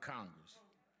Powell in Congress,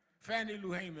 Fannie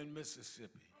Lou Hamer,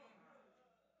 Mississippi,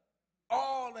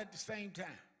 all at the same time?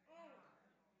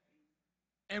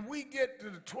 And we get to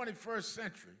the 21st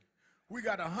century We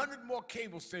got 100 more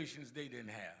cable stations they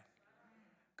didn't have.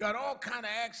 Got all kind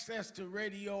of access to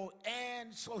radio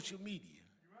and social media.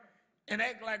 And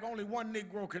act like only one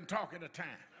Negro can talk at a time.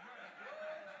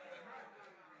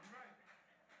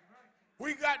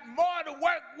 We got more to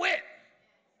work with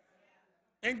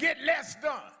and get less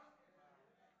done.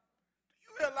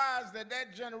 Do you realize that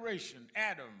that generation,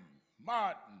 Adam,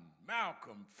 Martin,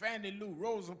 Malcolm, Fannie Lou,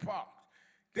 Rosa Parks,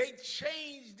 they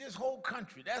changed this whole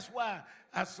country. That's why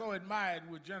I so admired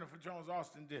what Jennifer Jones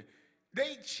Austin did.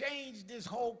 They changed this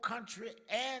whole country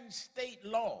and state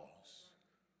laws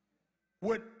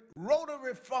with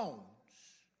rotary phones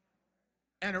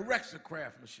and a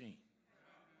Rexacraft machine.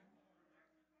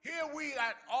 Here we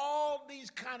got all these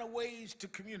kind of ways to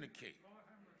communicate.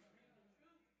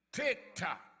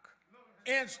 TikTok,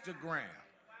 Instagram,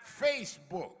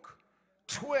 Facebook,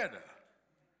 Twitter.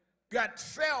 Got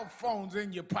cell phones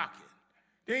in your pocket.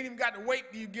 They ain't even got to wait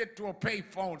till you get to a pay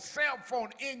phone. Cell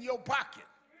phone in your pocket.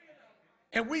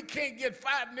 And we can't get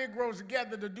 5 Negroes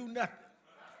together to do nothing.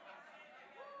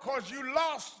 Because you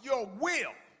lost your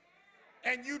will.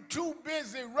 And you too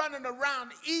busy running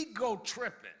around ego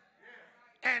tripping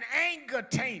and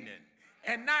anger-taining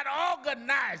and not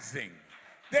organizing.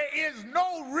 There is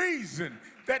no reason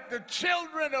that the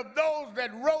children of those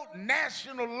that wrote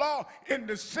national law in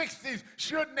the 60s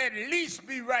shouldn't at least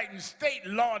be writing state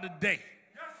law today.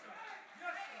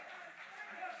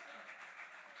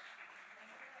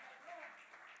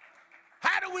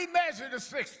 How do we measure the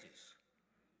 60s?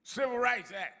 Civil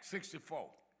Rights Act, 64.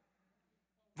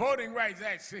 Voting Rights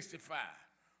Act, 65.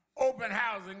 Open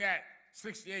Housing Act,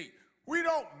 68. We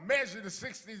don't measure the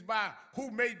 60s by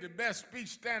who made the best speech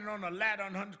standing on a ladder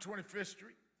on 125th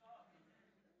Street.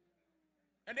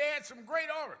 And they had some great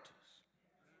orators.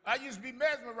 I used to be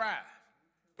mesmerized.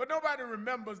 But nobody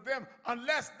remembers them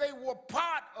unless they were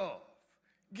part of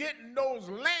getting those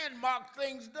landmark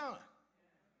things done.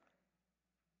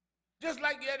 Just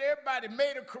like yet everybody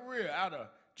made a career out of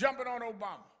jumping on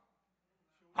Obama.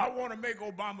 I want to make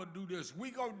Obama do this.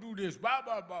 We gonna do this, blah,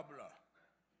 blah, blah, blah.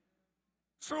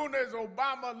 Soon as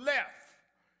Obama left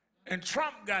and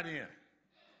Trump got in,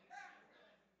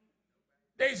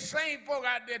 they same folk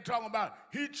out there talking about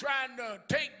he trying to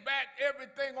take back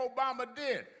everything Obama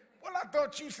did. Well, I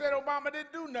thought you said Obama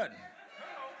didn't do nothing.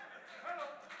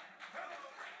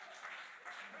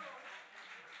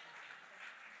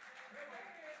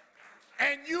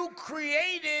 And you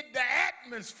created the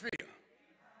atmosphere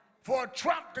for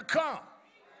Trump to come.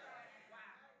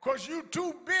 Because you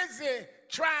too busy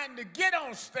trying to get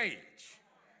on stage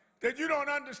that you don't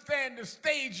understand the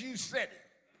stage you set it.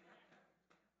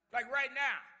 Like right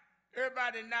now,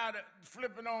 everybody now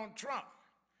flipping on Trump,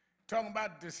 talking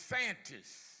about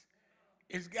DeSantis.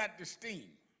 It's got the steam.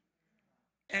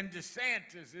 And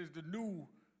DeSantis is the new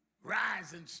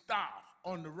rising star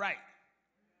on the right.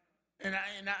 And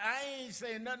I ain't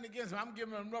saying nothing against him. I'm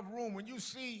giving him enough room. When you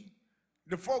see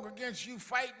the folk against you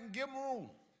fighting, give them room.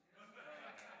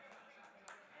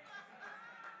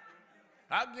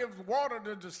 I'll give water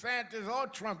to DeSantis or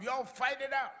Trump. Y'all fight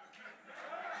it out.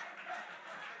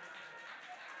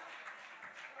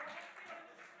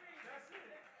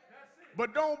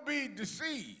 But don't be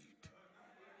deceived.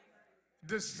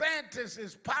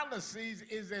 DeSantis' policies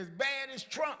is as bad as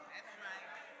Trump.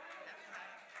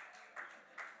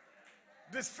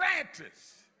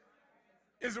 DeSantis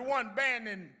is the one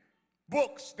banning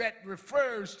books that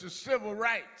refers to civil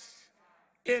rights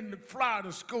in the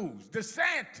Florida schools.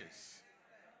 DeSantis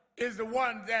is the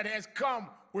one that has come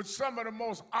with some of the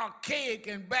most archaic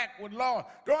and backward law.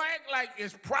 Don't act like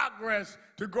it's progress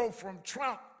to go from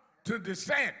Trump to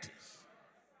DeSantis.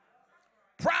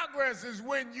 Progress is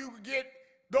when you get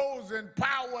those in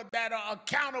power that are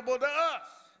accountable to us.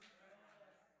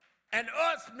 And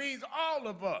us means all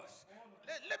of us.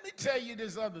 Let me tell you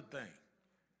this other thing.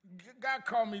 God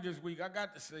called me this week. I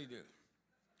got to say this.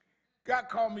 God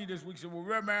called me this week and said, well,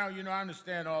 Reverend Al, you know, I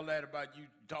understand all that about you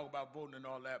talk about voting and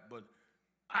all that, but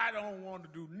I don't want to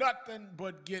do nothing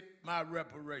but get my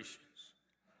reparations.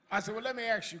 I said, well, let me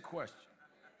ask you a question.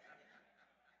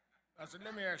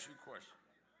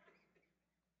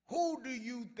 Who do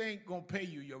you think gonna pay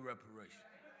you your reparations?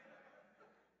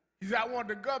 He said, I want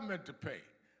the government to pay.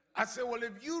 I said, well,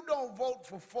 if you don't vote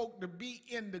for folk to be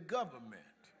in the government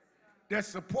that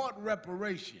support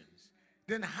reparations,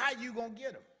 then how you gonna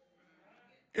get them?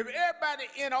 If everybody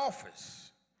in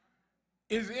office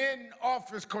is in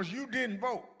office because you didn't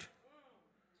vote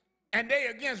and they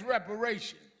against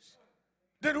reparations,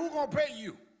 then who gonna pay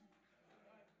you?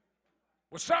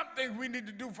 Well, some things we need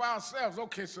to do for ourselves.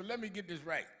 Okay, so let me get this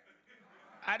right.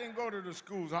 I didn't go to the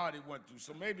schools Hardy went through,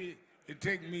 so maybe it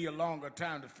take me a longer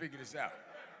time to figure this out.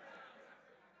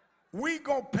 we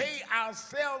gonna pay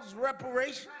ourselves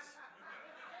reparations?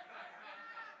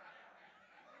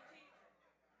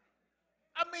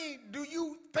 I mean, do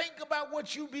you think about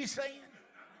what you be saying?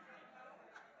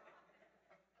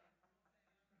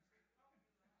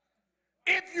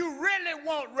 If you really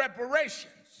want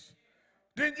reparations,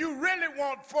 then you really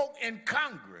want folk in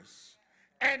Congress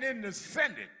and in the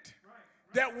Senate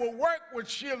that will work with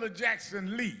Sheila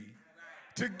Jackson Lee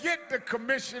to get the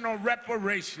Commission on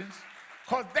Reparations,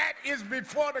 because that is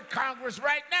before the Congress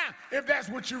right now, if that's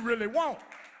what you really want.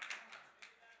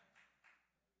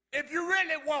 If you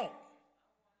really want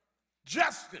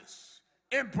justice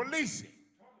in policing,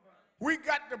 we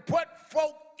got to put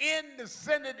folk in the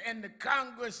Senate and the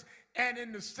Congress and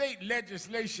in the state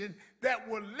legislation that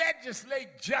will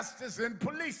legislate justice in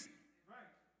policing.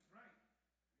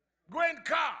 Gwen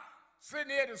Carr, sitting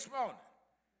here this morning,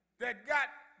 that got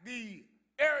the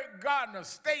Eric Gardner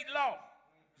state law.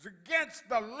 It's against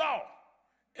the law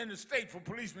in the state for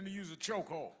policemen to use a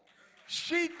chokehold.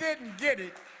 She didn't get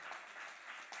it.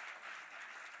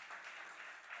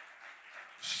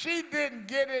 She didn't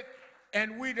get it,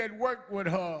 and we that worked with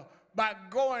her by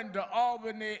going to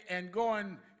Albany and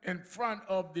going in front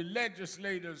of the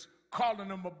legislators, calling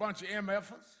them a bunch of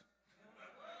MFers.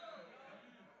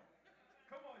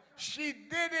 She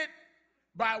did it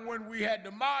by when we had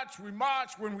to march, we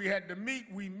marched. When we had to meet,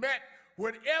 we met.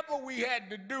 Whatever we had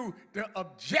to do, the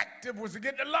objective was to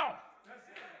get the law.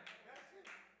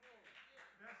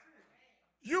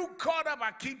 You caught up,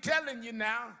 I keep telling you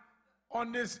now,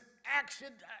 on this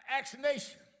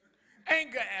actionation,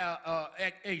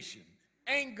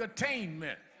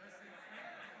 angertainment.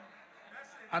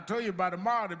 I told you about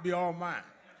tomorrow to be all mine.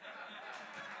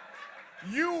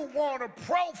 You want to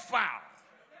profile.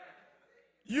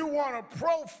 You want to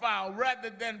profile rather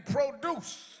than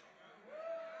produce.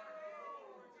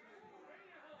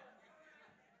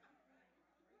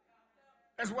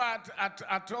 That's why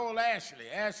I told Ashley.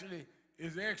 Ashley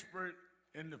is an expert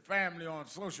in the family on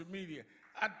social media.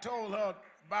 I told her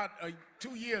about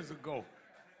 2 years ago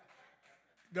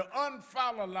to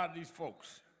unfollow a lot of these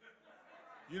folks.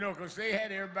 You know, because they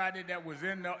had everybody that was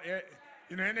in the,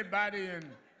 you know, anybody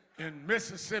in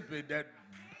Mississippi that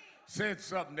said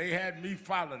something, they had me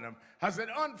follow them. I said,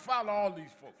 unfollow all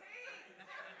these folks.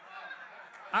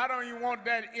 I don't even want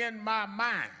that in my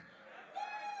mind.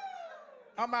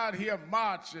 I'm out here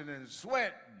marching and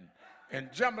sweating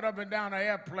and jumping up and down the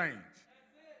airplanes.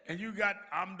 And you got,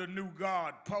 I'm the new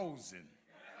God posing.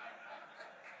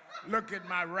 Look at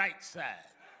my right side.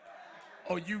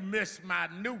 Or you missed my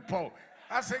new pose.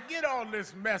 I said, get all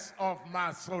this mess off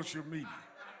my social media.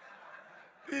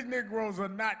 These Negroes are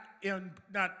not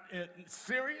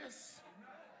serious.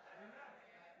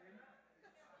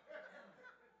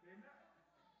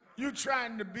 You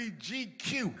trying to be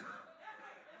GQ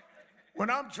when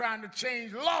I'm trying to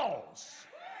change laws.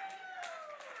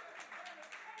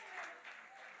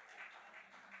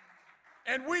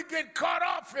 And we get caught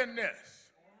off in this.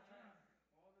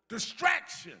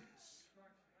 Distractions.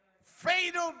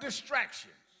 Fatal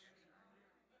distractions.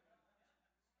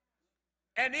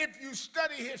 And if you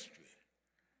study history,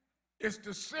 it's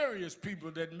the serious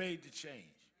people that made the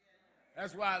change.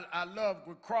 That's why I love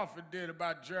what Crawford did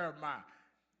about Jeremiah.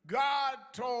 God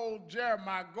told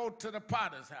Jeremiah, go to the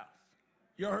potter's house.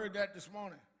 You heard that this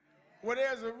morning? Well,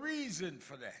 there's a reason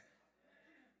for that.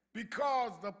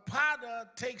 Because the potter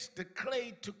takes the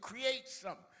clay to create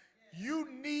something. You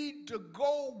need to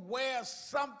go where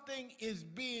something is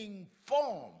being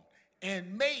formed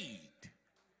and made.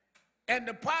 And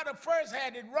the potter first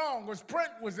had it wrong, was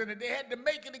print was in it. They had to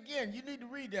make it again. You need to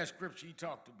read that scripture he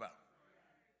talked about.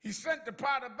 He sent the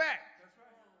potter back.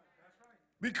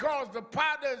 Because the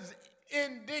potter's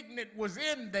indignant was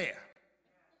in there.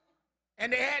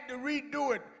 And they had to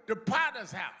redo it, the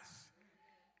potter's house.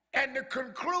 And the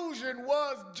conclusion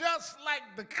was just like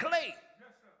the clay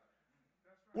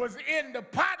was in the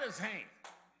potter's hand.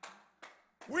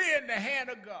 We're in the hand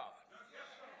of God.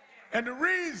 And the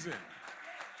reason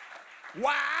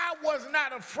why I was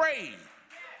not afraid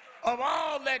of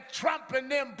all that Trump and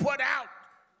them put out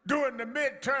during the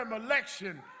midterm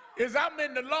election is I'm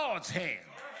in the Lord's hand.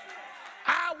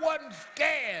 I wasn't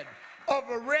scared of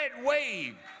a red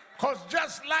wave, because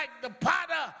just like the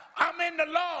potter, I'm in the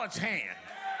Lord's hand.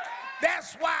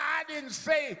 That's why I didn't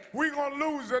say we're going to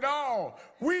lose it all.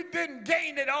 We didn't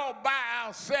gain it all by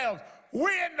ourselves.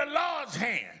 We're in the Lord's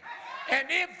hand. And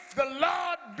if the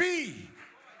Lord be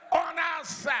on our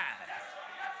side,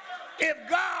 if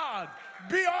God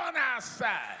be on our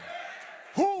side,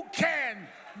 who can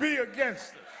be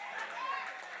against us?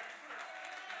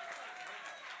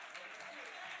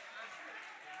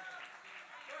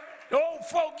 The old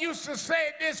folk used to say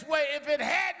it this way: if it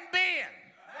hadn't been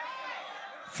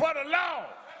for the Lord,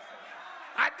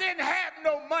 I didn't have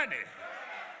no money.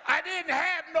 I didn't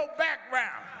have no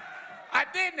background. I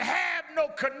didn't have no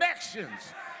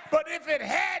connections. But if it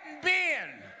hadn't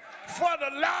been for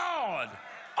the Lord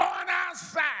on our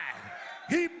side,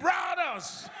 he brought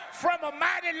us from a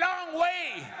mighty long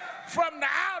way, from the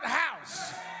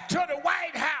outhouse to the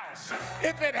White House.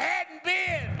 If it hadn't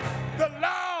been the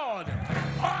Lord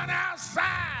on our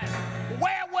side,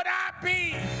 where would I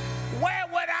be? Where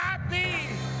would I be?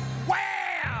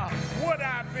 Where would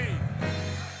I be?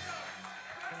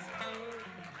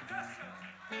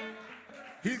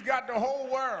 He's got the whole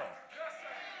world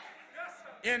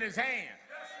in his hand.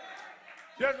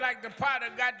 Just like the potter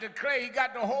got the clay, he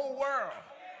got the whole world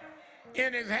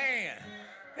in his hand.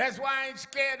 That's why I ain't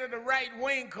scared of the right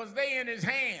wing, because they in his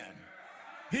hand.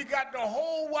 He got the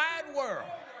whole wide world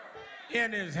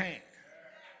in his hand.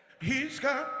 He's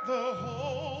got the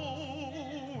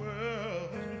whole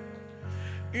world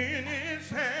in his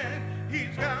hand.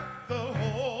 He's got the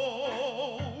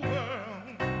whole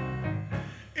world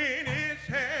in his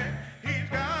hand. He's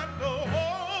got the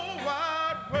whole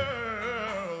wide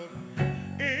world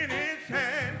in his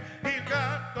hand. He's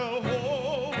got the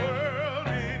whole world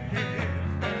in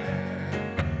his hand.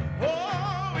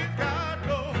 Oh, he's got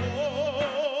the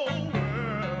whole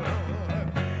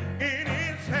world in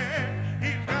his hand.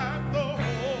 He's got the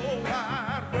whole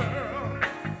wide world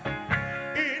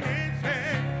in his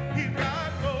hand. He's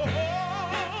got the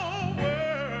whole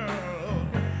world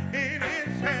in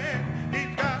his hand.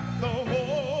 He's got the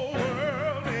whole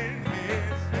world in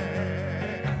his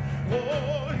hand.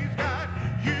 Oh, he's got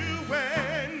you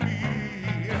and me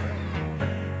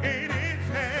in his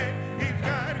hand. He's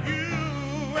got you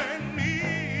and me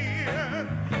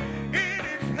in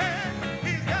his hand.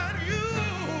 He's got you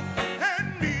and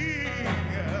me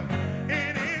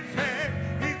in his hand.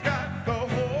 He's got the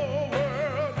whole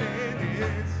world in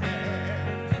his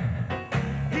hand.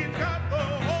 He's got the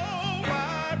whole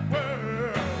wide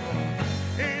world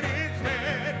in his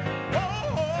hand.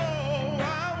 Oh,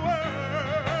 wide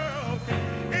world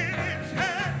in his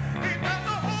hand. He's got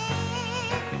the whole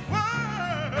world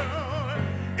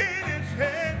in his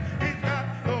hand. He's got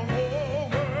the whole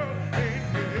world in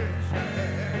his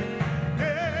hand.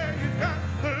 Yeah, he's got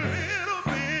the little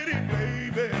bitty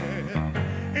baby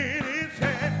in his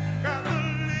hand. Got the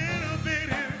little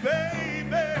bitty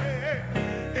baby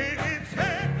in his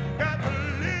hand. Got the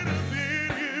little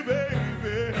bitty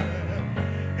baby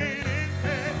in his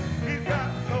hand. He's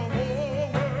got the whole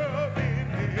world in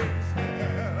his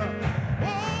hand.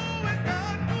 Oh, he's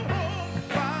got the whole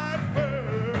wide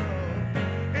world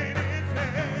in his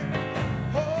hand.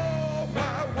 Whole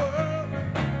wide world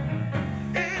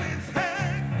in his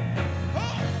hand.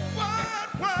 Whole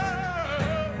wide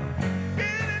world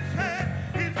in his hand.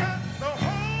 He's got the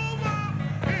whole world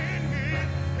in his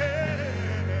hand.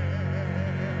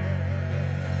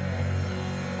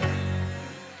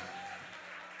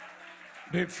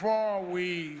 Before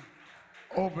we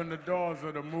open the doors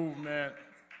of the movement,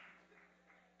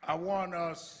 I want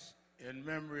us, in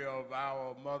memory of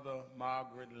our mother,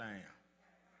 Margaret Lamb.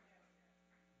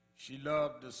 She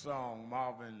loved the song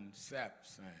Marvin Sapp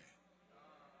sang.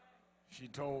 She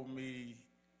told me,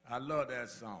 I love that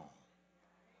song.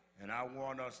 And I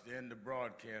want us to end the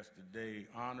broadcast today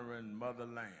honoring Mother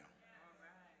Lamb,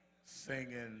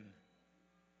 singing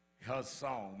her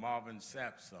song, Marvin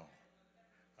Sapp's song.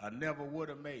 I never would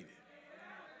have made it.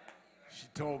 She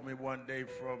told me one day,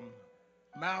 from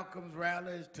Malcolm's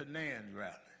rallies to Nan's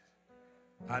rallies,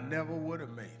 I never would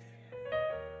have made it.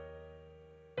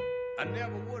 I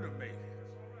never would have made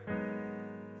it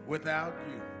without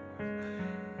you.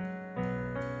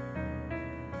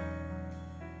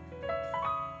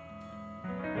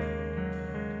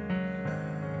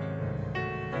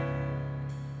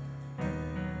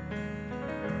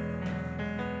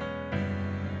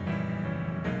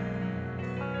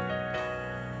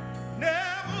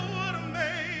 Never would have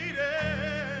made it.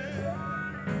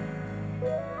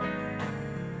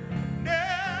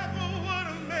 Never would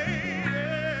have made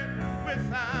it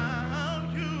without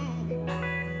you.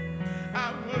 I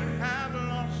would have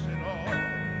lost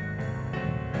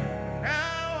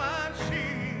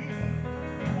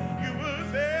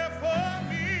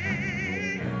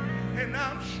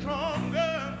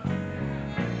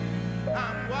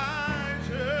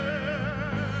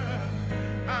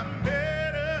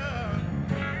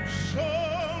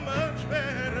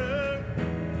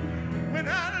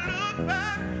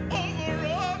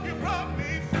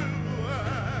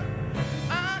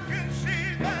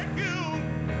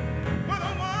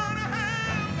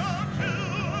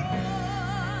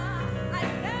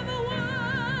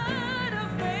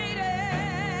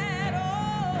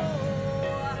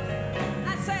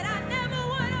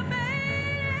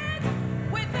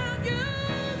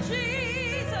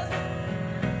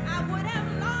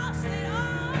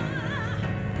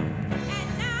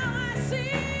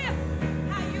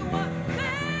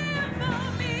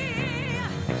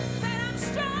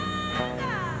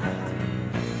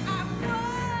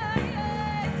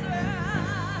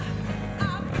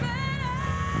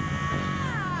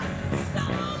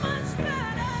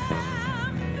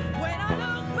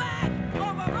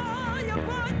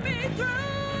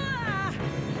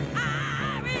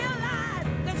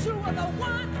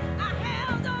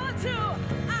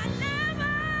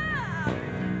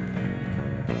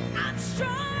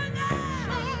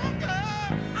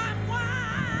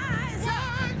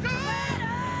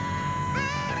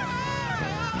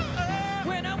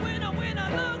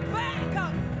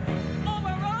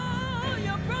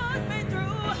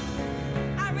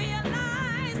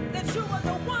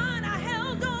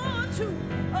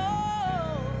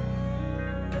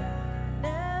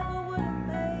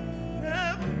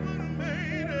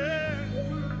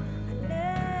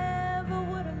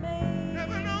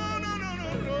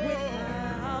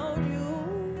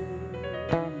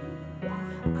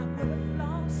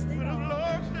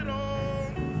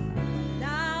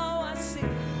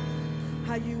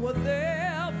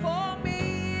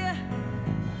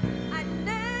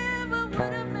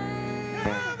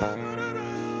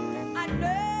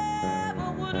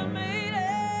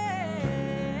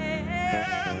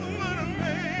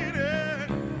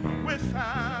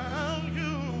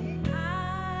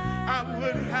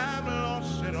would have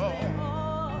lost it all.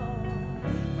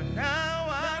 But now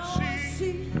I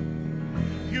see